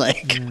does.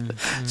 Like,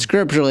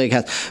 scripturally it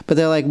counts. But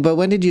they're like, but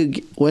when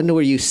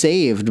were you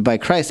saved by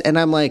Christ? And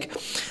I'm like,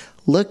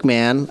 look,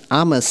 man,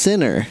 I'm a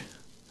sinner.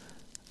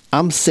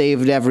 I'm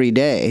saved every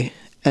day.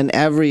 And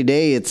every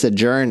day it's a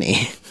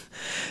journey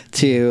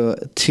to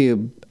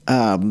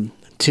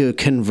to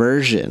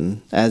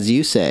conversion, as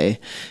you say.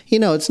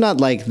 It's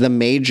not like the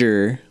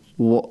major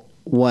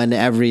one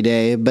every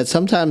day, but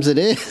sometimes it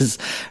is,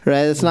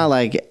 right? It's not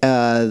like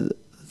as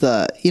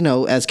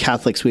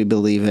Catholics, we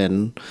believe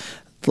in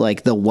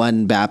like the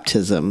one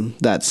baptism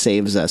that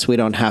saves us. We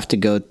don't have to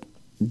go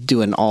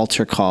do an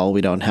altar call. We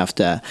don't have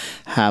to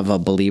have a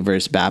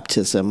believer's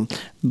baptism.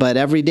 But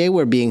every day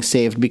we're being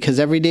saved because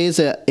every day is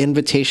an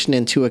invitation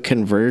into a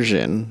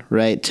conversion,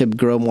 right? To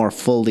grow more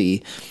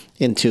fully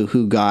into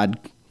who God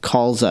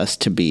calls us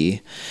to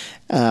be.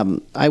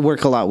 I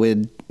work a lot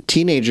with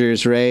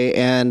teenagers, Ray,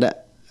 and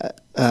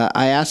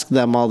I ask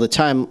them all the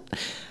time,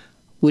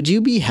 would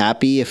you be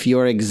happy if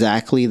you're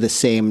exactly the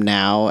same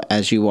now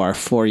as you are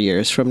 4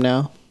 years from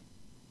now?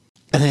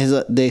 And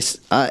they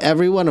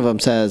every one of them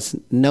says,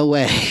 no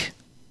way.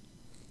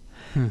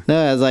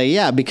 No, I was like,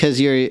 yeah,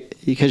 because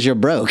you're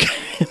broke.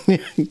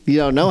 You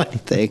don't know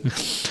anything.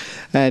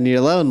 And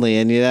you're lonely,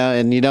 and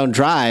you don't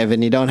drive,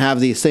 and you don't have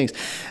these things.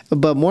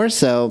 But more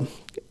so,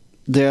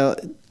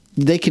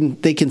 they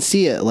can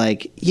see it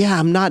like, yeah,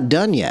 I'm not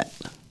done yet.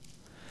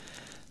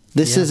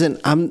 This isn't,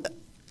 I'm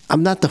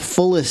not the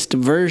fullest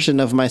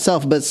version of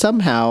myself, but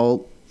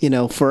somehow,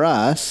 for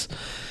us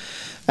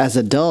as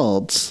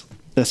adults,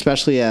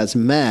 especially as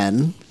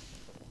men,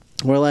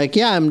 we're like,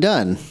 yeah, I'm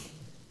done.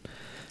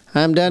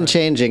 I'm done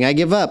changing. I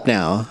give up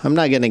now. I'm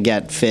not going to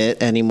get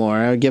fit anymore.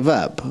 I give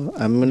up.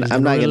 I'm not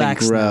going to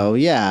grow. Now.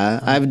 Yeah,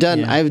 I've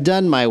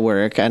done my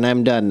work and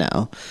I'm done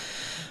now.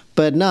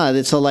 But no,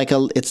 it's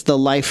it's the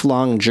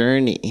lifelong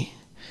journey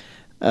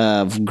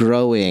of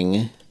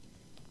growing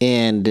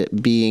and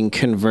being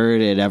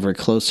converted ever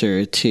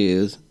closer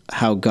to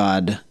how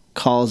God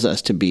calls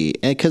us to be.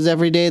 Because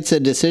every day it's a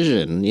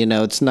decision.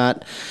 It's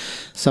not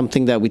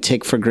something that we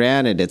take for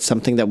granted. It's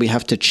something that we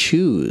have to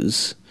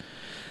choose.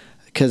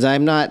 Because I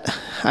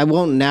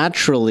won't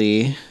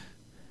naturally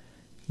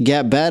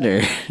get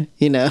better.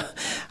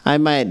 I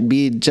might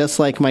be just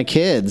like my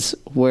kids,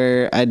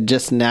 where I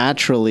just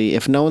naturally,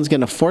 if no one's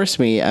going to force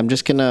me, I'm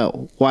just going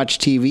to watch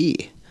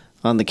TV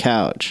on the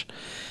couch.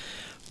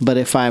 But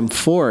if I'm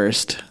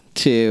forced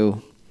to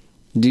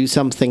do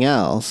something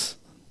else,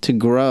 to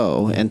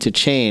grow and to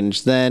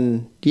change,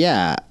 then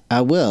yeah,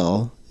 I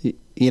will.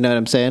 You know what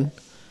I'm saying?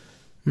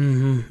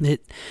 Mm-hmm.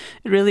 It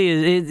really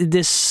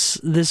is.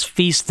 This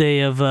feast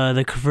day of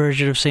the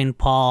conversion of St.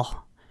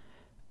 Paul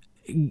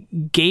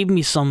gave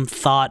me some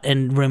thought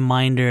and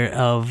reminder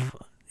of,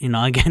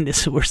 again,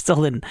 we're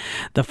still in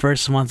the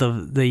first month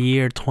of the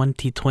year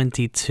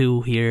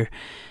 2022 here,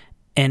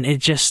 and it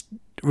just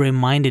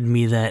reminded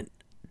me that,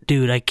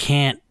 dude, I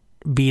can't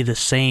be the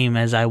same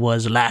as I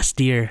was last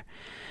year.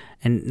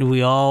 And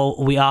we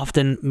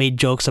often made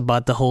jokes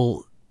about the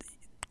whole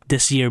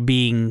this year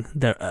being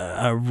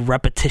a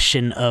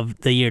repetition of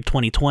the year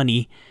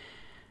 2020.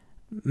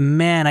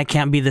 Man, I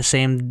can't be the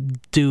same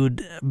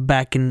dude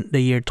back in the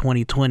year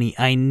 2020.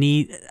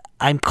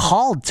 I'm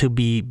called to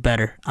be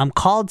better. I'm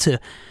called to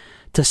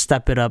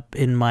step it up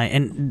in my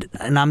and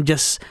I'm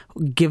just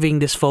giving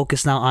this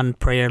focus now on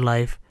prayer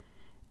life.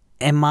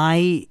 Am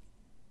I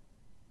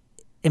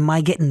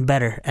getting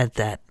better at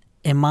that?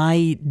 Am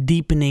I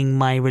deepening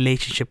my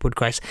relationship with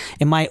Christ?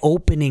 Am I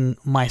opening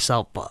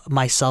myself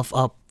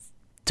up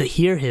to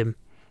hear Him,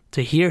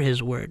 to hear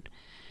His word?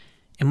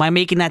 Am I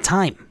making that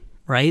time,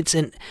 right?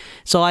 And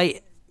so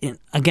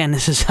again,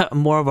 this is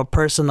more of a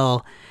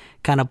personal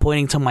kind of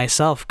pointing to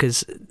myself,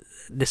 because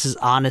this is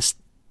honest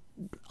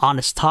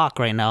talk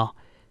right now.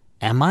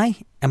 Am I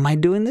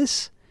doing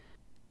this?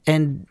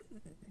 And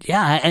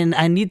yeah, and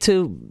I need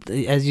to,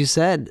 as you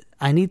said,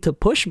 I need to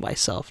push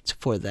myself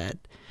for that.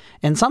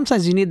 And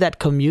sometimes you need that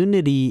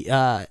community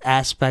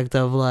aspect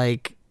of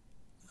like,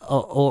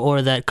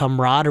 or that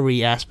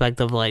camaraderie aspect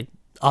of like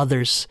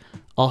others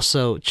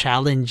also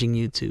challenging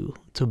you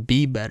to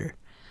be better,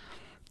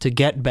 to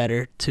get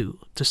better, to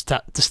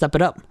step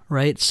it up,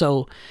 right?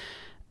 So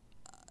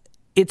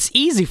it's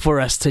easy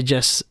for us to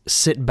just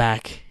sit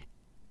back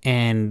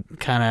and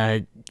kind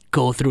of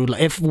go through.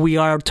 If we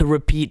are to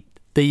repeat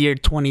the year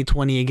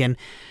 2020 again,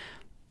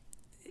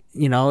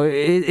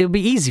 it'll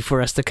be easy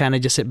for us to kind of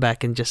just sit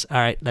back and just, all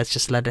right, let's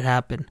just let it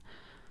happen.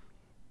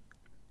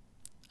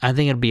 I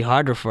think it'd be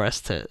harder for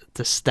us to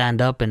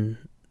stand up and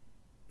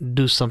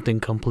do something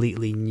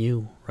completely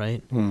new,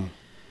 right?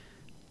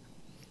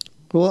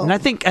 Well, and I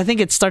think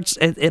it starts.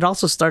 It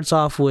also starts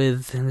off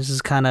with, and this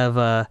is kind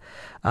of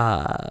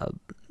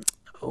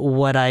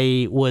what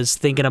I was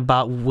thinking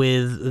about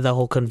with the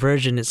whole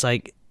conversion. It's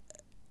like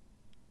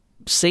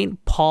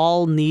St.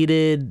 Paul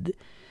needed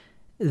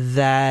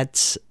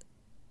that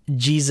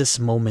Jesus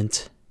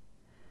moment,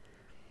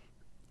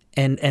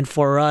 and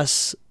for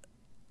us,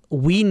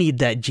 we need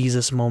that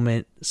Jesus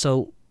moment.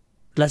 So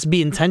let's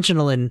be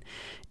intentional in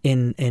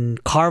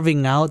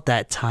carving out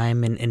that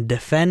time and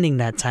defending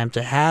that time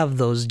to have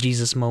those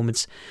Jesus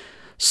moments,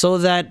 so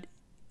that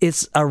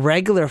it's a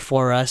regular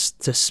for us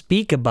to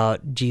speak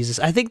about Jesus.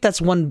 I think that's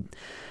one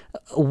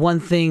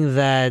thing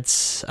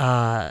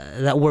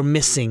that we're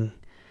missing.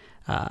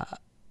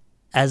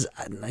 As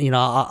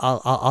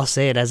I'll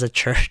say it, as a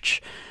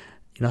church.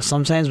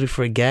 Sometimes we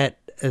forget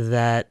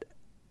that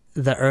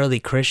the early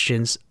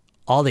Christians,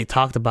 all they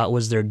talked about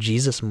was their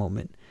Jesus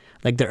moment.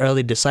 Like the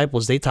early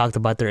disciples, they talked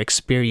about their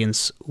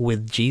experience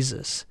with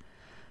Jesus.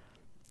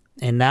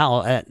 And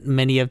now, at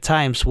many of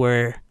times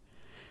where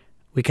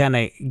we kind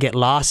of get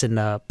lost in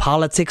the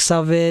politics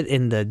of it,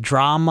 in the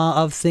drama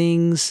of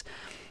things,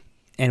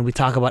 and we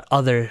talk about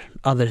other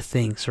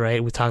things,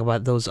 right? We talk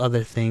about those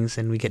other things,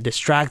 and we get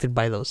distracted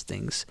by those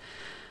things.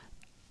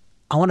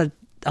 I want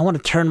to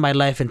turn my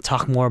life and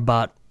talk more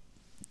about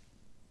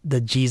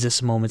the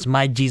Jesus moments,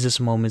 my Jesus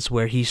moments,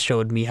 where he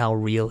showed me how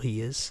real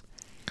he is.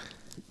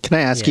 Can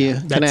I ask you?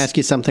 Can I ask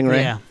you something,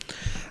 Ray? Yeah.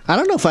 I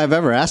don't know if I've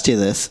ever asked you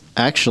this,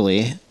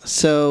 actually.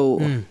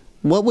 So,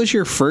 what was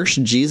your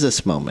first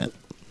Jesus moment?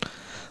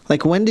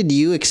 Like, when did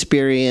you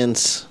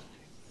experience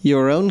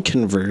your own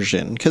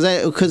conversion?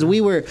 Because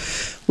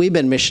we've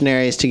been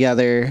missionaries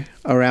together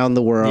around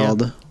the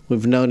world. Yeah.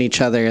 We've known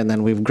each other, and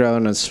then we've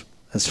grown as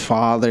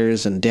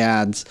fathers and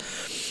dads,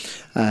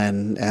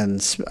 and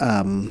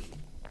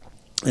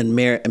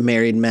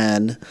married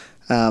men.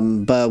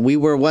 But we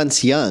were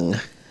once young,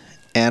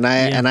 and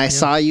I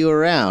saw you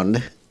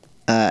around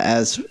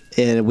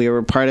we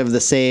were part of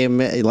the same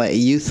like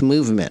youth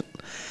movement.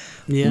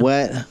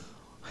 Yeah.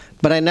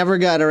 But I never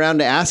got around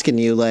to asking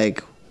you,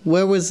 like,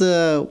 was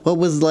there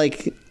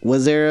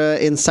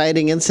an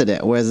inciting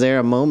incident? Was there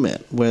a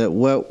moment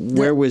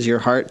where was your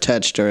heart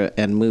touched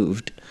and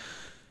moved?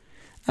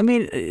 I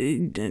mean,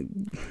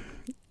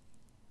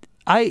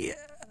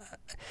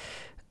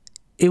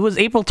 it was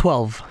April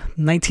 12,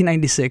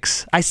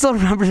 1996. I still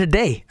remember the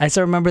day. I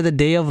still remember the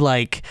day of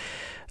like,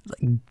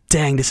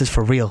 dang, this is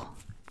for real.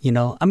 You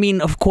know, I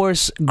mean, of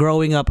course,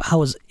 growing up, I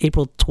was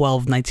April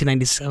 12,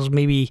 1996. I was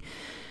maybe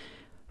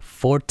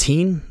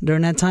 14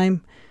 during that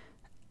time.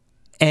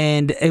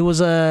 And it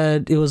was a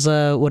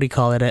what do you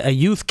call it? A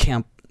youth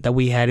camp that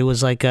we had. It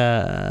was like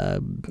a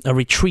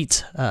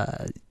retreat.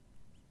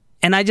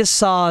 And I just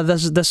saw,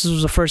 this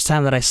was the first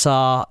time that I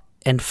saw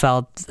and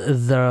felt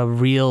the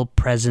real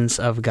presence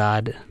of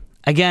God.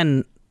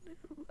 Again,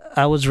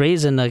 I was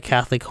raised in a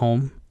Catholic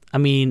home. I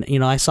mean, you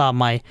know, I saw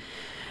my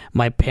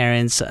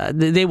parents,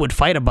 they would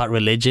fight about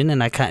religion,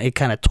 and it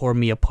kind of tore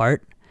me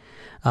apart.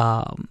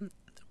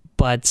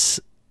 But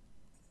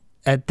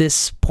at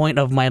this point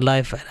of my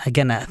life,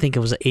 again, I think it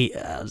was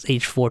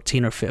age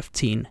 14 or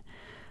 15.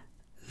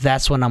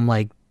 That's when I'm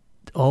like,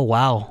 oh,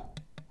 wow.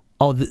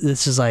 Oh,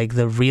 this is like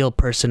the real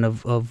person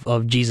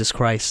of Jesus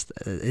Christ.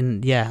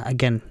 And yeah,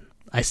 again,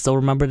 I still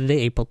remember the day,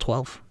 April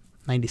 12th,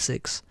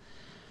 96.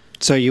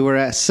 So you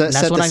were set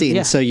the scene.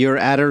 Yeah. So you're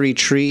at a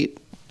retreat,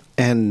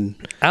 and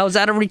I was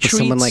at a retreat. Was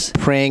someone like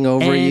praying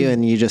over you,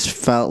 and you just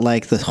felt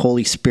like the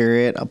Holy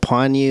Spirit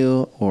upon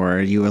you, or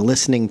you were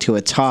listening to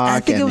a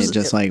talk and it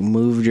just like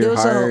moved your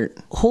heart?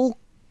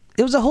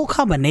 It was a whole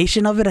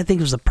combination of it. I think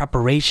it was the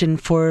preparation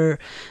for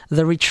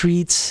the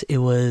retreats. It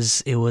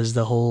was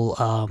the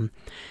whole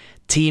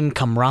team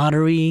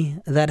camaraderie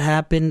that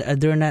happened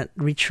during that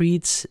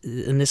retreat,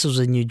 and this was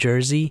in New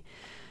Jersey.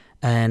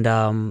 And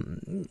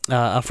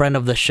a friend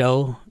of the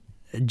show,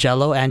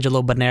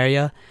 Angelo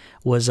Banaria,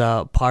 was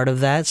a part of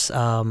that.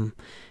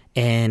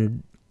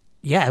 And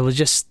yeah, it was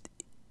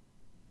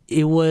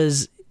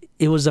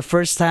the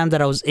first time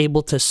that I was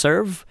able to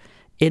serve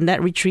in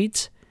that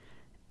retreat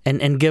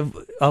and give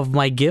of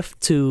my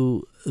gift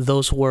to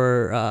those who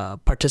were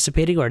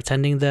participating or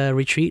attending the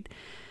retreat.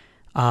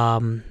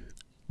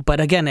 But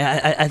again,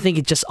 I think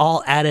it just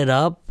all added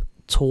up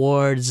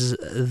towards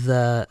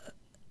the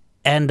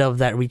end of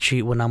that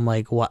retreat when I'm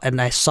like, what?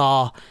 And I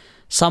saw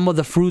some of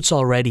the fruits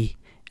already.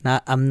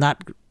 I'm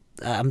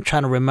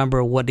trying to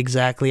remember what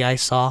exactly I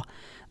saw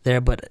there,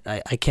 but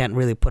I can't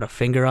really put a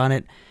finger on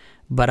it.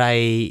 But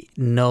I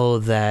know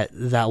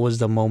that was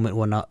the moment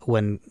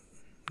when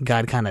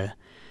God kind of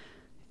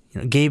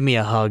gave me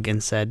a hug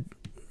and said,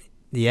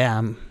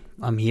 yeah,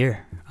 I'm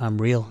here. I'm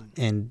real.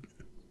 And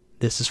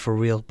this is for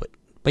real.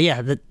 But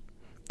yeah,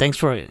 thanks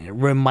for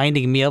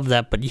reminding me of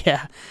that. But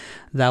yeah,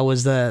 that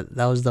was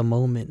the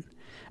moment.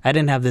 I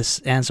didn't have this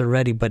answer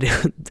ready, but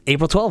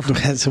April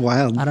 12th. That's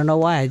wild. I don't know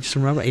why. I just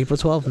remember April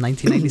 12th,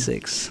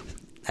 1996.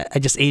 I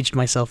just aged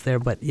myself there,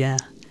 but yeah.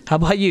 How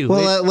about you?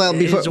 Well,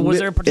 was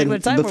there a particular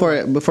time?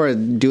 Before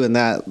doing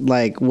that,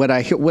 like what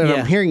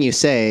I'm hearing you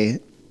say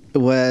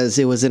was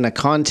it was in a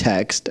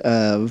context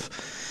of,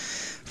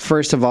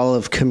 first of all,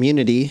 of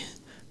community,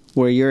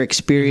 where you're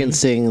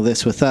experiencing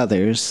this with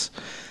others,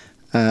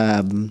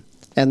 and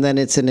then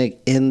it's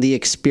in the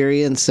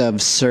experience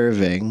of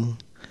serving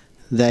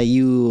that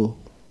you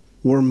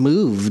were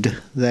moved,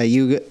 that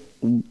you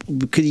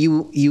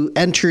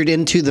entered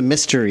into the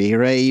mystery,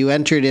 right? You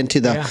entered into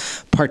the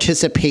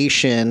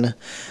participation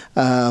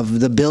of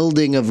the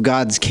building of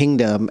God's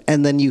kingdom,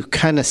 and then you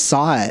kind of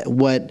saw it,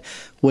 what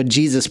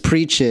Jesus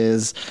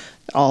preaches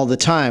all the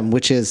time,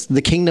 which is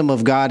the kingdom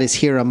of God is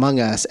here among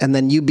us, and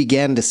then you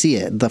began to see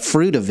it, the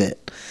fruit of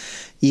it,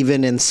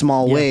 even in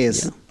small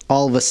ways. Yeah.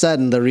 All of a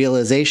sudden, the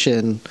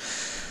realization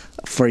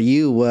for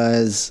you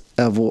was,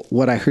 of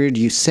what I heard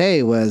you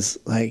say was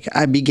like,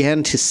 I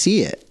began to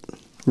see it.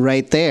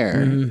 right there.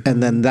 Mm-hmm.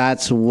 And then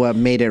that's what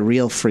made it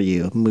real for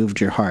you, moved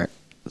your heart.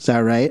 Is that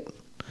right?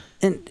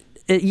 And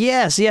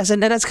yes.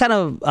 And that's kind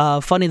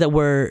of funny that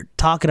we're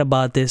talking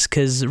about this,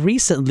 because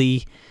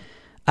recently,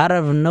 out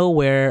of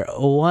nowhere,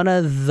 one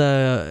of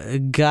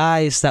the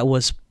guys that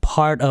was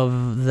part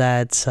of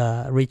that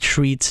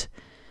retreat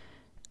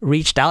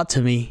reached out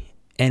to me.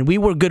 And we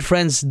were good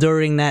friends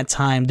during that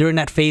time, during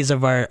that phase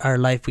of our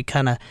life. We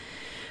kind of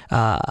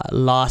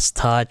lost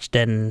touch.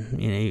 Then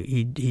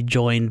he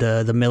joined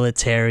the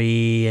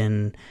military,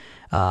 and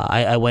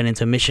I went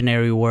into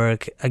missionary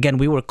work. Again,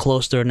 we were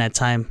close during that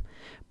time.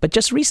 But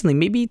just recently,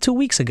 maybe 2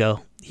 weeks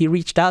ago, he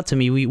reached out to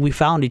me. We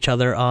found each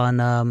other on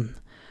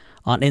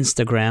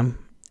Instagram,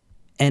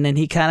 and then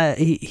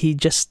he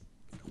just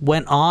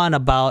went on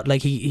about,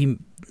 like, he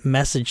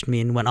messaged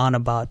me and went on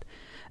about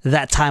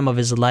that time of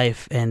his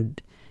life,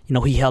 and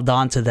he held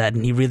on to that,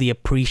 and he really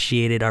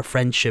appreciated our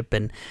friendship,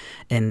 and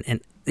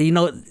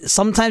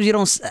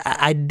sometimes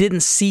I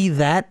didn't see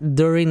that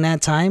during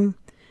that time,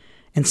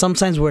 and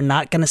sometimes we're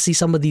not gonna see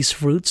some of these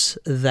fruits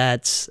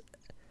that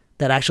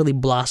actually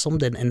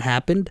blossomed and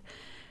happened.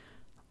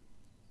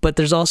 But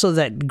there's also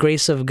that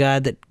grace of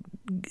God that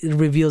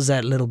reveals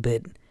that little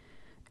bit,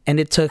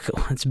 and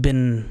it's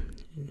been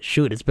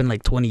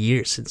like 20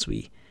 years since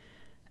we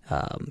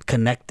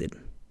connected,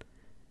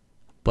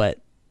 but.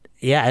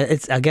 Yeah,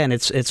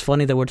 it's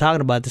funny that we're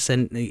talking about this,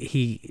 and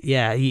he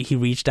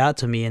reached out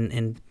to me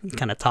and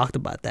kind of talked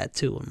about that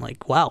too. I'm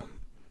like, wow.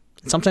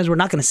 Sometimes we're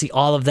not going to see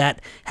all of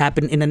that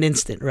happen in an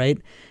instant, right?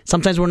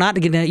 Sometimes we're not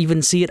going to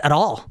even see it at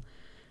all.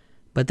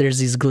 But there's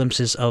these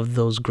glimpses of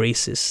those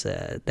graces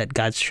that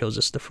God shows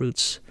us the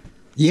fruits.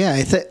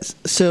 Yeah,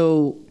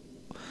 so.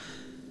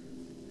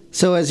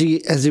 So as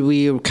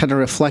we kind of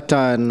reflect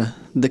on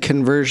the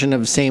conversion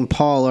of St.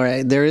 Paul,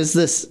 right, there is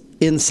this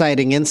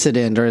inciting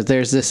incident, or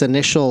there's this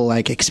initial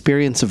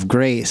experience of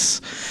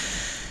grace,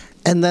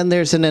 and then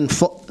there's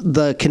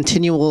the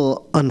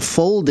continual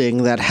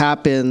unfolding that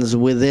happens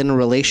within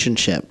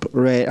relationship,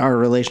 right? Our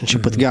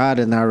relationship with God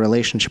and our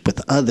relationship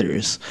with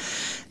others,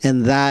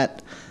 and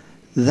that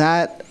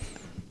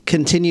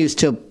continues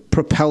to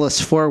propel us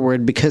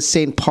forward, because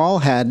St. Paul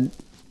had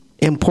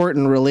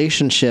important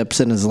relationships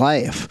in his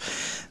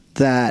life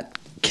that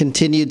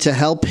continued to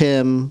help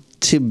him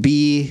to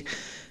be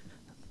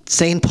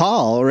St.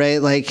 Paul,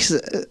 right? Like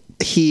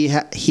he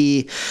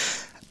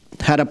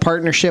had a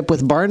partnership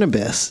with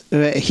Barnabas.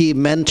 Right? He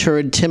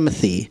mentored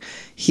Timothy.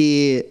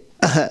 He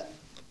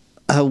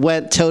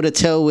went toe to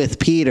toe with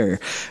Peter,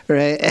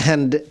 right?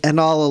 And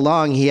all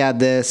along he had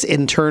this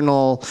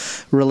internal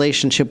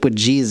relationship with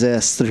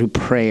Jesus through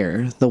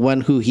prayer, the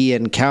one who he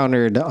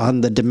encountered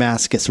on the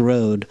Damascus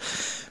Road,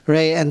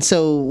 right? And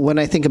so when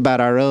I think about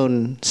our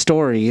own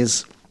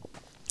stories,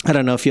 I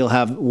don't know if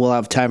we'll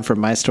have time for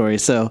my story,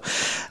 so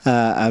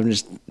I'm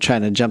just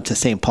trying to jump to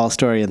St. Paul's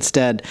story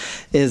instead.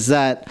 Is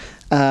that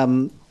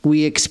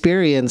we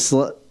experience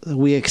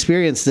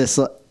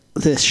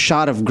this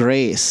shot of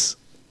grace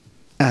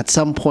at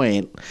some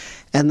point,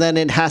 and then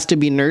it has to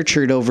be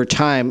nurtured over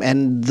time,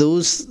 and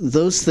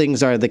those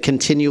things are the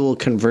continual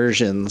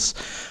conversions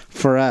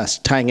for us.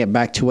 Tying it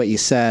back to what you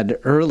said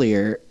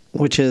earlier,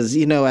 which is,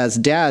 as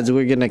dads,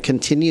 we're going to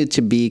continue to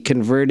be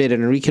converted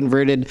and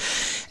reconverted.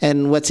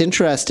 And what's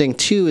interesting,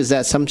 too, is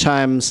that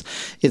sometimes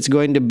it's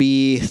going to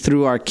be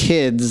through our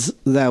kids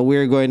that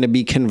we're going to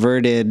be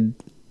converted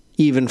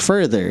even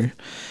further.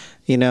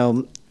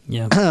 Yeah.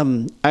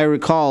 I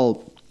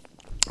recall,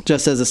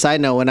 just as a side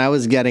note, when I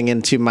was getting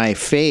into my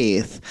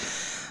faith,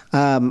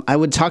 I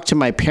would talk to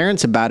my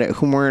parents about it,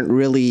 who weren't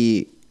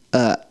really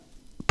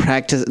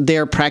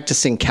they're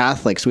practicing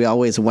Catholics. We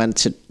always went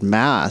to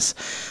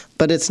Mass.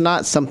 But it's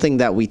not something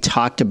that we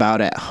talked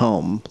about at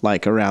home,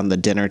 like around the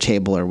dinner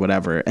table or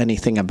whatever,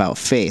 anything about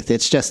faith.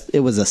 It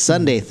was a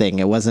Sunday thing.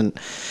 It wasn't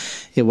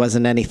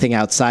anything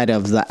outside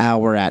of the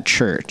hour at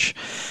church.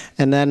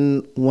 And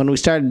then when we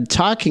started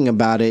talking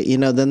about it,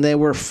 then they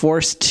were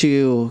forced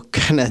to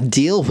kind of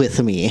deal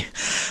with me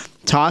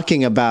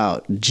talking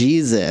about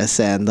Jesus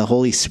and the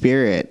Holy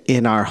Spirit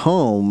in our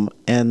home.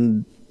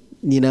 And,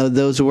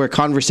 those were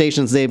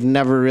conversations they've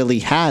never really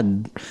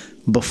had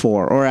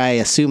before, or I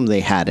assume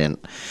they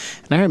hadn't.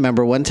 And I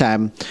remember one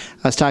time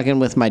I was talking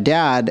with my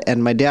dad,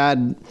 and my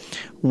dad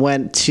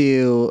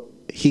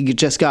he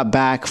just got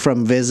back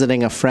from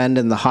visiting a friend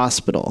in the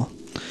hospital.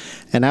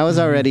 And I was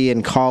already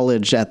in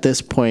college at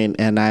this point,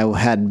 and I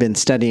had been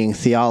studying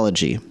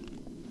theology.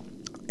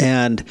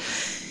 And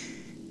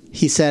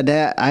he said,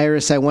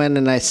 Iris, I went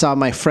and I saw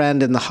my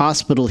friend in the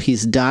hospital.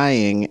 He's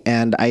dying.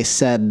 And I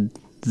said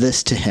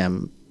this to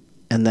him.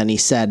 And then he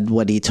said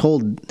what he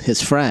told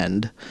his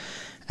friend.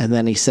 And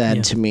then he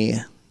said to me,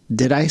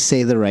 did I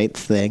say the right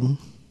thing?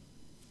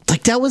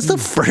 Like, that was the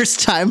first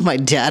time my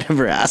dad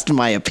ever asked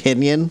my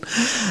opinion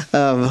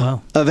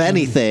of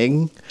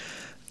anything.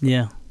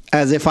 Yeah.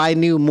 As if I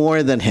knew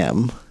more than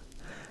him.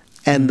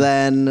 And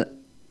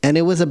and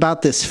it was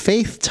about this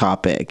faith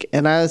topic.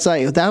 And I was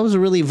like, that was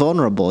really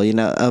vulnerable,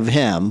 of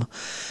him.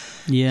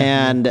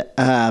 Yeah. And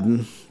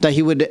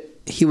that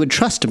he would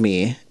trust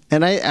me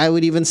And I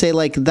would even say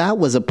like that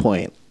was a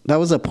point. That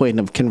was a point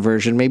of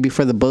conversion, maybe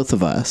for the both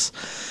of us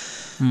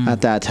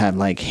at that time.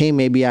 Like, hey,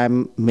 maybe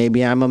I'm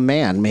a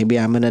man, maybe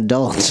I'm an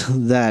adult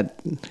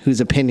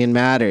whose opinion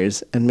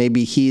matters, and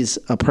maybe he's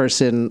a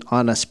person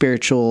on a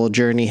spiritual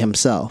journey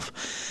himself,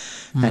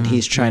 and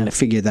he's trying to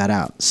figure that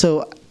out.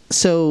 So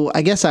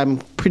I guess I'm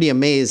pretty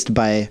amazed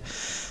by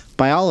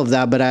all of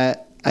that, but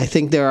I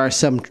think there are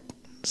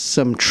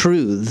some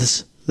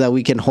truths that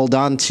we can hold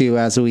on to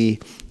as we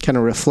kind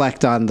of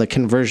reflect on the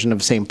conversion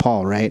of St.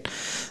 Paul, right?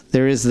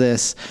 There is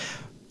this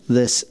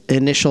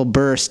initial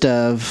burst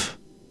of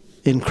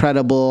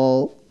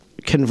incredible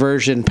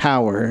conversion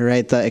power,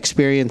 right? The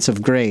experience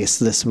of grace,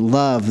 this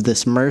love,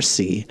 this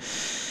mercy.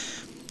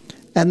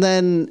 And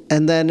then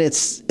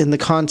it's in the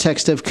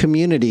context of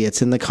community,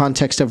 it's in the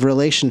context of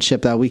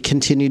relationship that we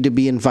continue to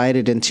be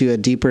invited into a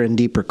deeper and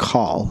deeper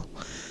call,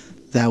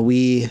 that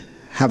we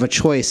have a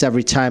choice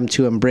every time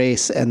to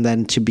embrace and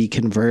then to be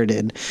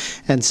converted.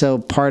 And so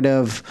part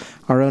of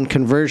our own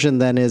conversion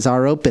then is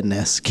our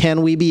openness.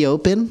 Can we be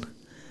open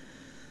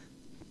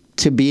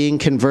to being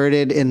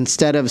converted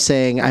instead of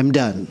saying, I'm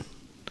done?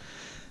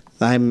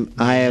 I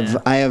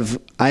have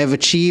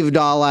achieved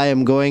all I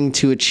am going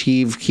to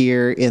achieve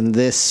here in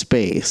this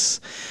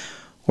space.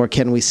 Or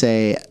can we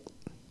say,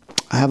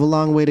 I have a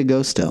long way to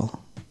go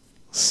still?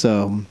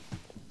 So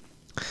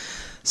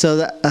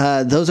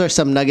those are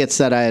some nuggets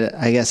that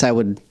I guess I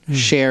would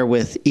share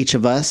with each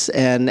of us.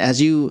 And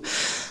as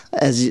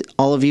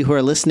all of you who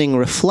are listening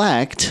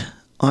reflect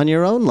on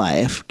your own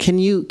life, can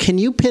you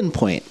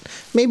pinpoint,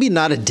 maybe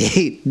not a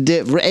date,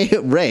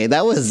 Ray,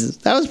 that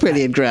was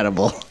pretty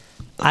incredible.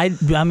 I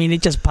mean,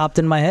 it just popped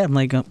in my head. I'm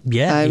like,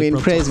 yeah. I mean,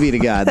 praise be to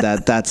God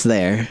that that's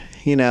there.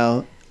 You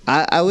know,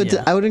 I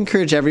would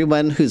encourage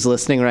everyone who's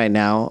listening right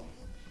now,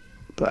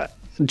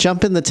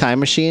 jump in the time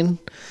machine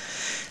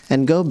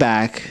and go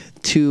back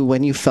to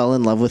when you fell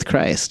in love with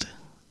Christ.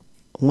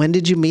 When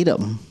did you meet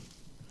him?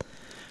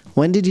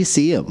 When did you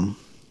see him?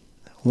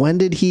 When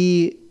did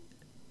he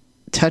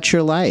touch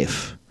your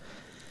life?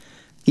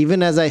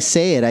 Even as I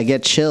say it, I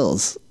get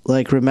chills.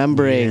 Like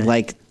remembering,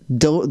 like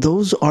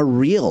those are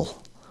real.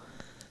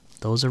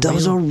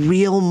 Those are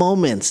real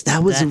moments.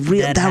 That was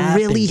real. That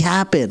really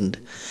happened.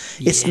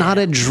 Yeah. It's not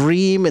a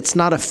dream. It's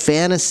not a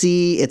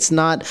fantasy. It's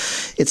not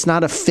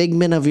a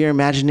figment of your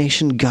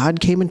imagination. God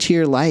came into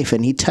your life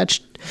and he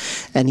touched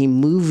and he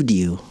moved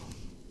you.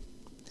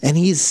 And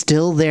he's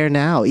still there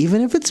now,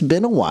 even if it's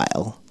been a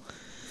while.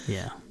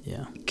 Yeah,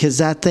 yeah. Because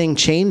that thing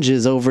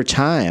changes over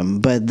time,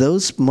 but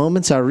those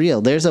moments are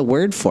real. There's a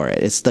word for it.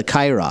 It's the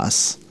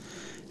kairos.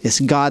 It's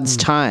God's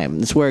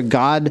time. It's where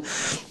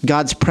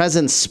God's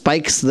presence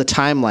spikes the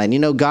timeline. You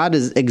know, God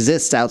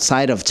exists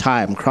outside of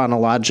time,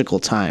 chronological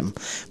time.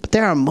 But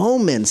there are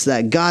moments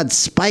that God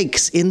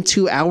spikes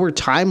into our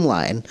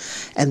timeline,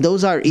 and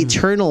those are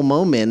eternal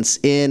moments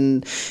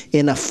in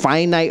a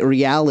finite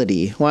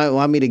reality.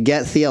 Want me to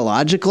get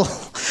theological?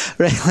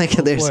 Right? Like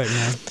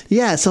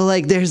so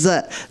like there's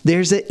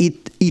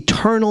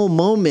eternal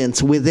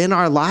moments within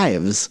our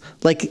lives.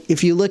 Like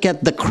if you look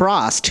at the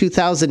cross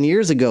 2,000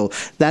 years ago,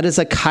 that is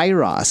a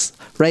kairos,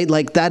 right?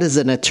 Like that is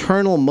an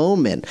eternal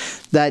moment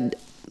that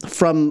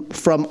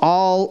from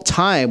all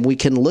time we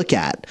can look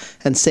at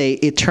and say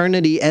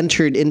eternity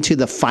entered into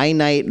the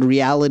finite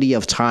reality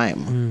of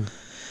time.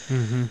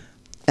 Mm-hmm.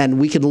 And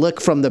we can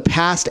look from the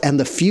past and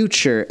the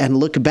future and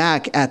look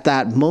back at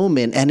that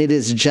moment, and it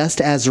is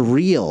just as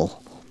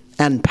real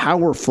and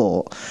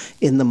powerful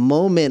in the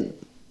moment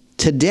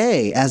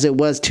today as it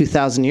was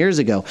 2,000 years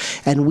ago.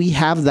 And we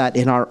have that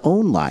in our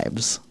own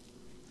lives.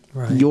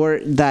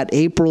 Right. That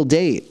April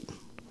date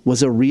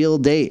was a real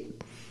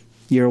date.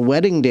 Your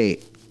wedding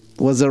date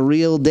was a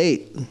real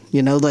date.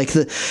 You know, like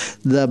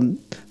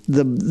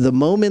the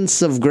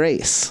moments of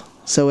grace.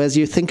 So as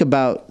you think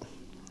about,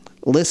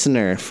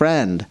 listener,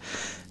 friend,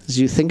 as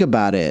you think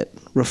about it,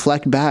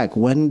 reflect back.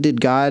 When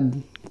did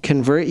God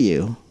convert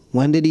you?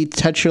 When did he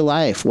touch your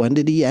life? When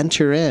did he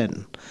enter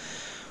in?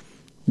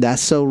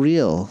 That's so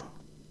real.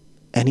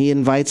 And he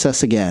invites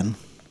us again.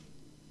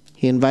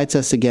 He invites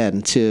us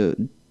again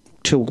to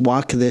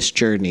walk this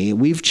journey.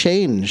 We've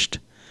changed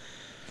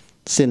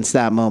since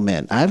that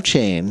moment. I've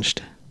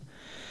changed.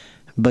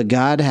 But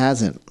God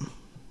hasn't.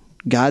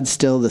 God's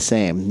still the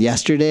same.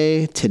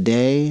 Yesterday,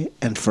 today,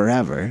 and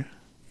forever.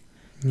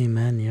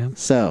 Amen, yeah.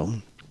 So,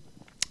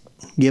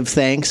 give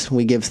thanks.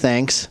 We give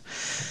thanks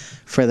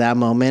for that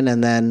moment,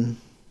 and then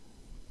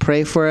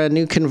pray for a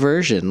new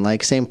conversion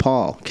like St.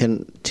 Paul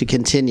to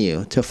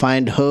continue, to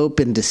find hope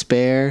in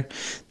despair.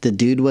 The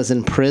dude was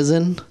in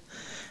prison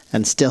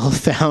and still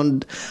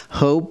found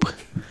hope.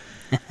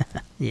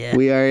 Yeah.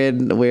 We're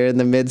in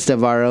the midst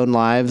of our own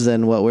lives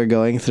and what we're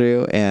going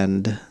through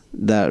and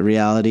that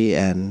reality,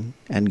 and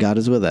God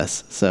is with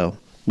us. So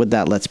with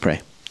that, let's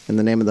pray. In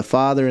the name of the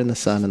Father and the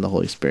Son and the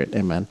Holy Spirit.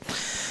 Amen.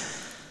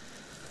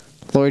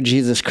 Lord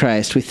Jesus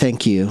Christ, we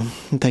thank you.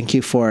 Thank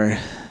you for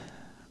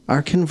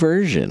our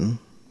conversion.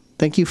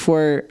 Thank you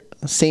for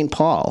St.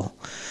 Paul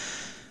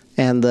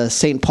and the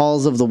St.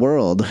 Pauls of the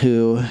world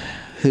who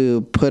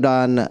put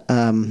on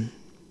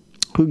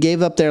who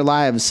gave up their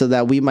lives so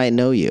that we might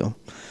know you.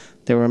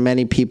 There were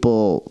many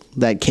people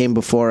that came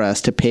before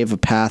us to pave a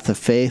path of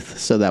faith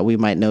so that we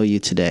might know you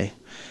today.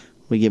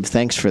 We give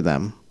thanks for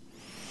them.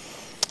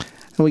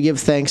 And we give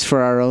thanks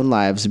for our own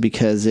lives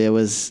because it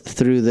was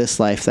through this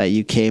life that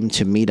you came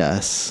to meet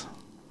us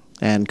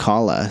and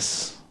call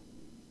us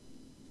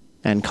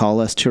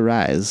to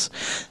rise.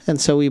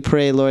 And so we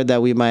pray, Lord,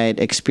 that we might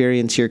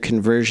experience your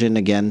conversion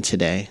again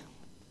today.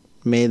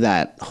 May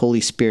that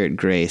Holy Spirit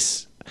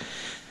grace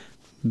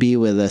be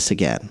with us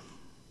again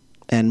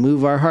and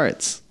move our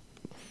hearts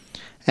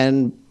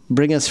and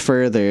bring us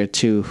further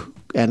to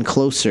and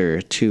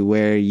closer to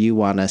where you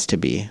want us to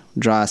be.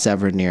 Draw us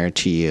ever nearer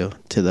to you,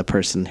 to the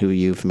person who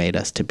you've made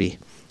us to be.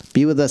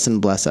 Be with us and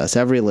bless us,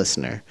 every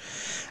listener,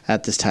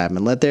 at this time.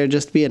 And let there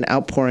just be an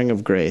outpouring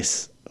of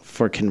grace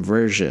for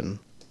conversion.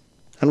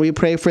 And we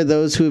pray for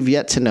those who have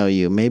yet to know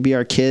you. Maybe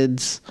our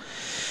kids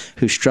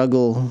who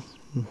struggle,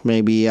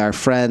 maybe our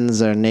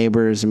friends, our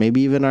neighbors,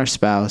 maybe even our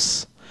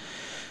spouse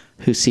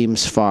who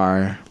seems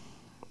far.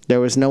 There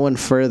was no one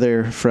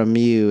further from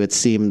you, it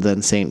seemed,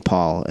 than St.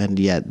 Paul, and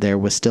yet there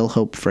was still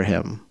hope for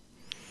him.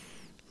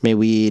 May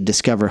we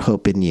discover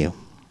hope in you.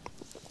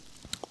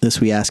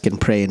 This we ask and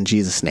pray in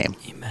Jesus' name.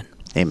 Amen.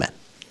 Amen.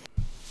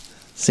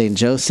 St.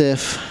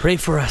 Joseph, pray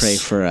for us. Pray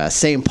for us.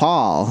 St.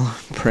 Paul,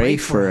 pray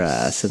for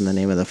us. In the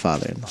name of the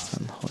Father, and the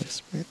Son, and the Holy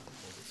Spirit.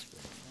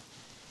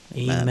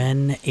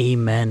 Amen.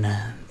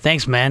 Amen.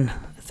 Thanks, man.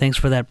 Thanks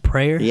for that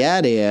prayer.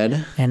 Yeah,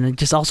 dude. And it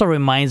just also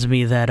reminds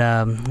me that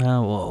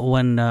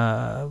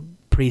one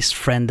priest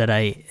friend that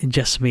I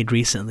just made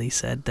recently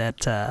said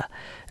that,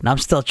 and I'm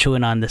still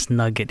chewing on this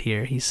nugget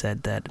here. He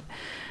said that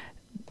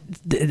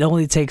it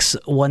only takes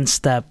one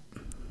step.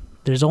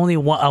 There's only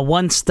a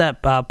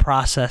one-step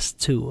process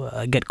to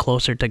get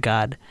closer to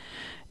God,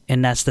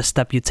 and that's the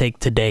step you take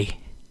today.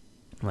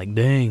 I'm like,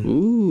 dang.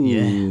 Ooh.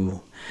 Yeah.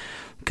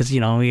 Because,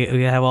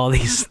 we have all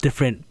these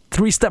different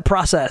 3-step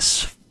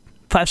process,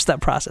 5-step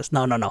process.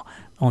 No.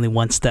 Only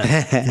one step.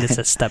 And it's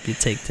a step you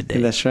take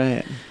today. That's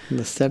right.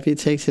 The step you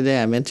take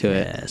today, I'm into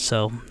it. Yeah,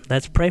 so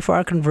let's pray for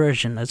our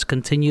conversion. Let's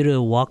continue to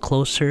walk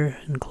closer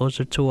and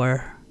closer to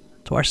our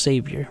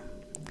Savior.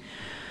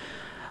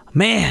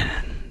 Man,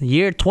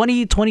 year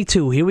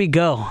 2022, here we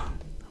go.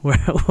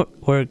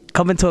 We're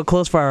coming to a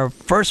close for our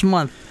first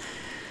month.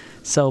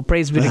 So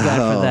praise be to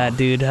God for that,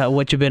 dude.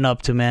 What you been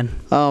up to, man?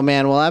 Oh,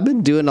 man. Well, I've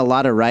been doing a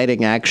lot of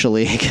writing,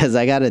 actually, because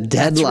I got a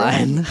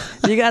deadline.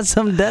 Right. You got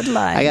some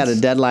deadlines. I got a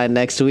deadline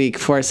next week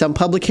for some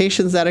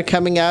publications that are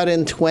coming out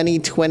in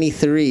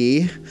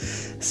 2023.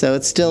 So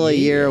it's still a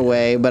year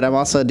away, but I'm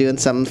also doing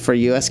something for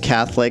U.S.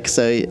 Catholic,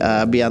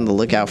 so be on the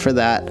lookout for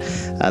that.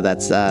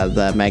 That's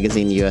the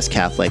magazine U.S.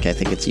 Catholic. I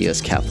think it's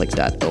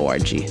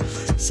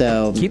uscatholic.org.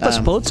 So keep us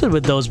posted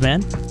with those,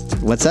 man.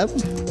 What's up?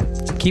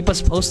 Keep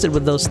us posted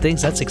with those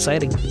things. That's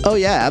exciting. Oh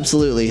yeah,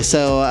 absolutely.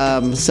 So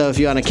if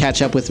you want to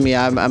catch up with me,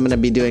 I'm going to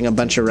be doing a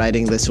bunch of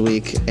writing this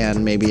week,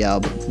 and maybe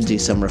I'll do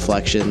some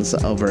reflections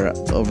over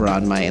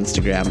on my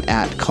Instagram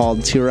at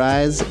Called to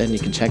Rise, and you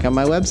can check out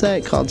my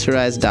website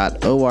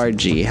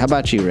calledtorise.org. How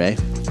about you, Ray?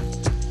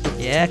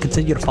 Yeah,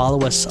 continue to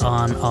follow us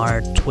on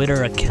our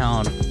Twitter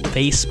account,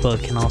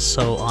 Facebook, and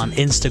also on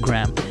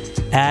Instagram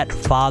at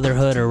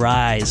Fatherhood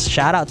Arise.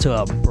 Shout out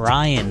to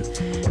Brian.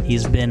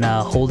 He's been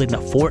holding the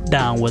fort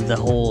down with the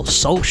whole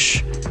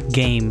Soch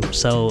game.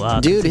 So,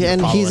 dude,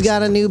 and he's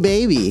got a new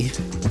baby.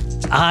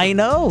 I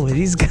know.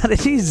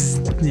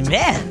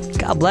 Man,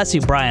 God bless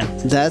you, Brian.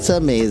 That's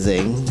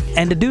amazing.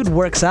 And the dude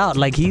works out.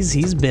 Like,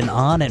 he's been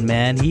on it,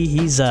 man.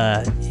 He's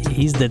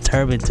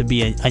determined to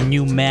be a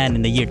new man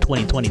in the year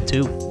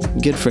 2022.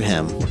 Good for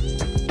him.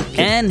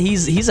 And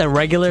he's a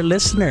regular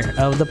listener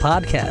of the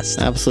podcast.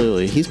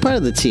 Absolutely. He's part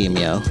of the team,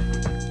 yo.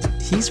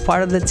 He's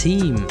part of the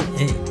team.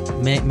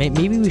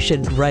 Maybe we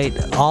should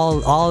write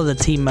all of the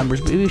team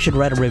members. Maybe we should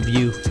write a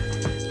review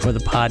for the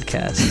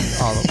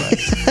podcast. All of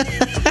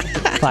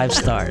us. 5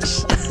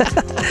 stars.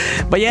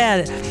 But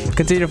yeah,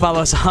 continue to follow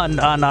us on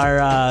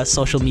our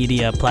social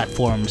media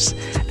platforms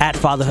at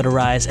Fatherhood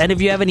Arise. And if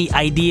you have any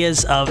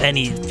ideas of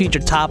any future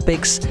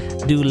topics,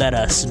 do let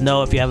us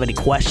know. If you have any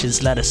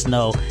questions, let us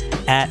know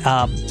at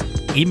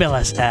email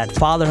us at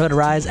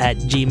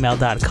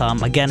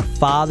fatherhoodarise@gmail.com. Again,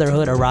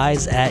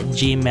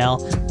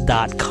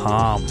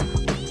 fatherhoodarise@gmail.com.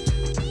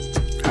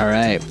 All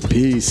right.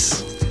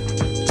 Peace.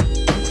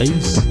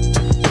 Peace.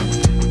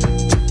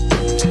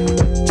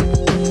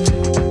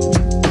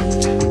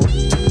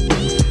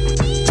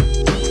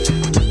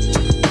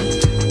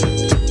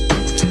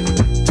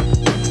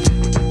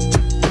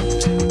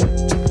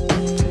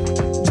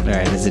 All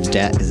right. Is it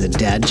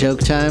dad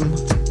joke time?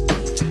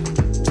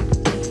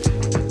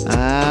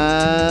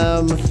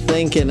 I'm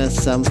thinking of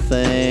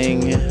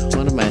something.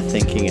 What am I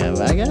thinking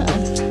of? I got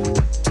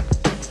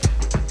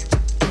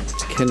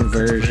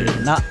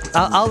conversion. Now,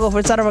 I'll go for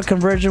it. Instead of a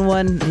conversion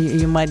one,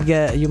 you might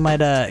get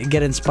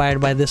inspired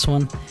by this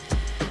one.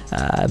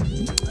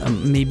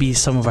 Maybe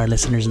some of our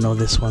listeners know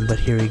this one, but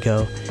here we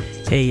go.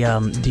 Hey,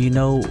 do you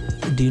know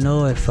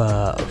if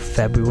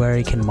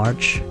February can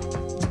march?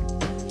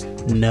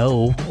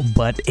 No,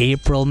 but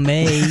April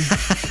may.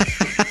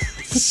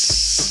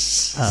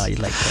 Oh, you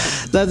like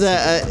that? That's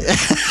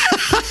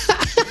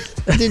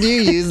a. Did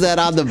you use that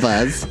on the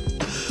buzz?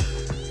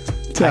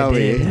 Tell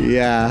me.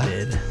 Yeah. I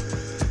did.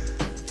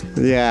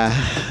 Yeah.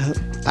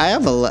 I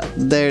have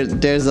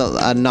there's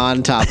a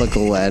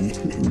non-topical one,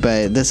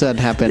 but this one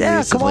happened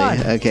recently. Come on.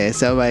 Okay,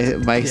 so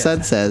my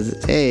son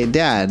says, "Hey,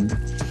 Dad,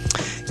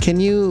 can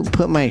you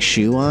put my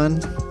shoe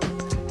on?"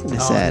 I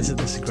said,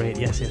 this is great.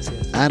 Yes.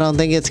 "I don't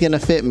think it's gonna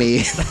fit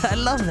me." I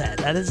love that.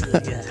 That is,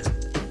 yeah.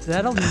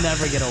 That'll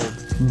never get old.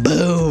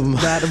 Boom.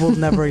 That will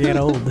never get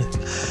old.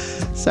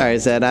 Sorry,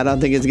 son. I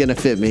don't think it's gonna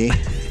fit me.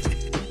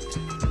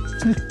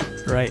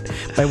 Right.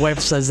 My wife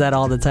says that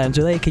all the time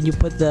too. Hey, can you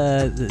put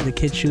the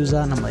kid shoes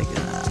on? I'm like,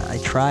 I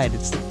tried.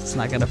 It's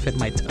not gonna fit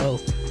my toe.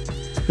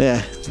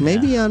 Yeah.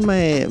 Maybe on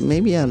my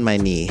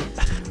knee.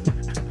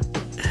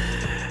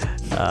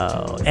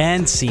 Oh,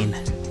 and scene.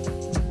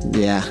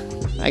 Yeah.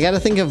 I gotta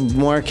think of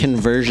more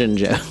conversion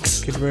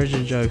jokes.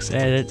 Conversion jokes.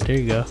 Hey, there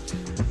you go.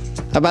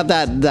 How about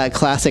that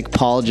classic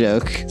Paul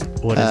joke?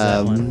 What is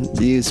that one?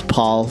 Use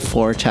Paul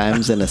 4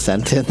 times in a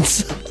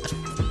sentence.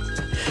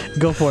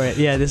 Go for it.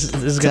 Yeah, this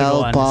is gonna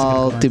go on. Tell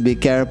Paul to be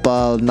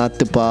careful not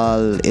to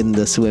fall in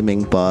the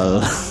swimming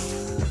pool.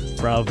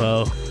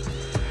 Bravo.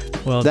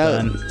 Well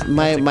done.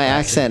 My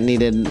accent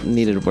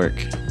needed work.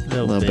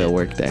 A little bit of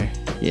work there.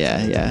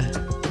 Yeah.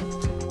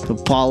 So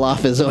Paul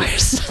off his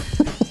horse.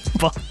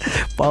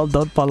 Paul,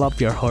 don't fall off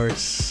your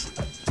horse.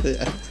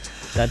 Yeah.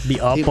 That'd be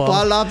awful. He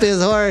fall off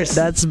his horse.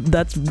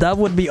 That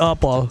would be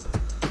awful.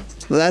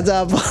 That's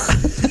awful.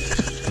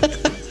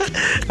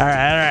 All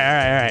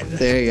right.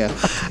 There you go.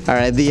 All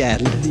right, the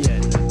end. The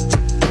end.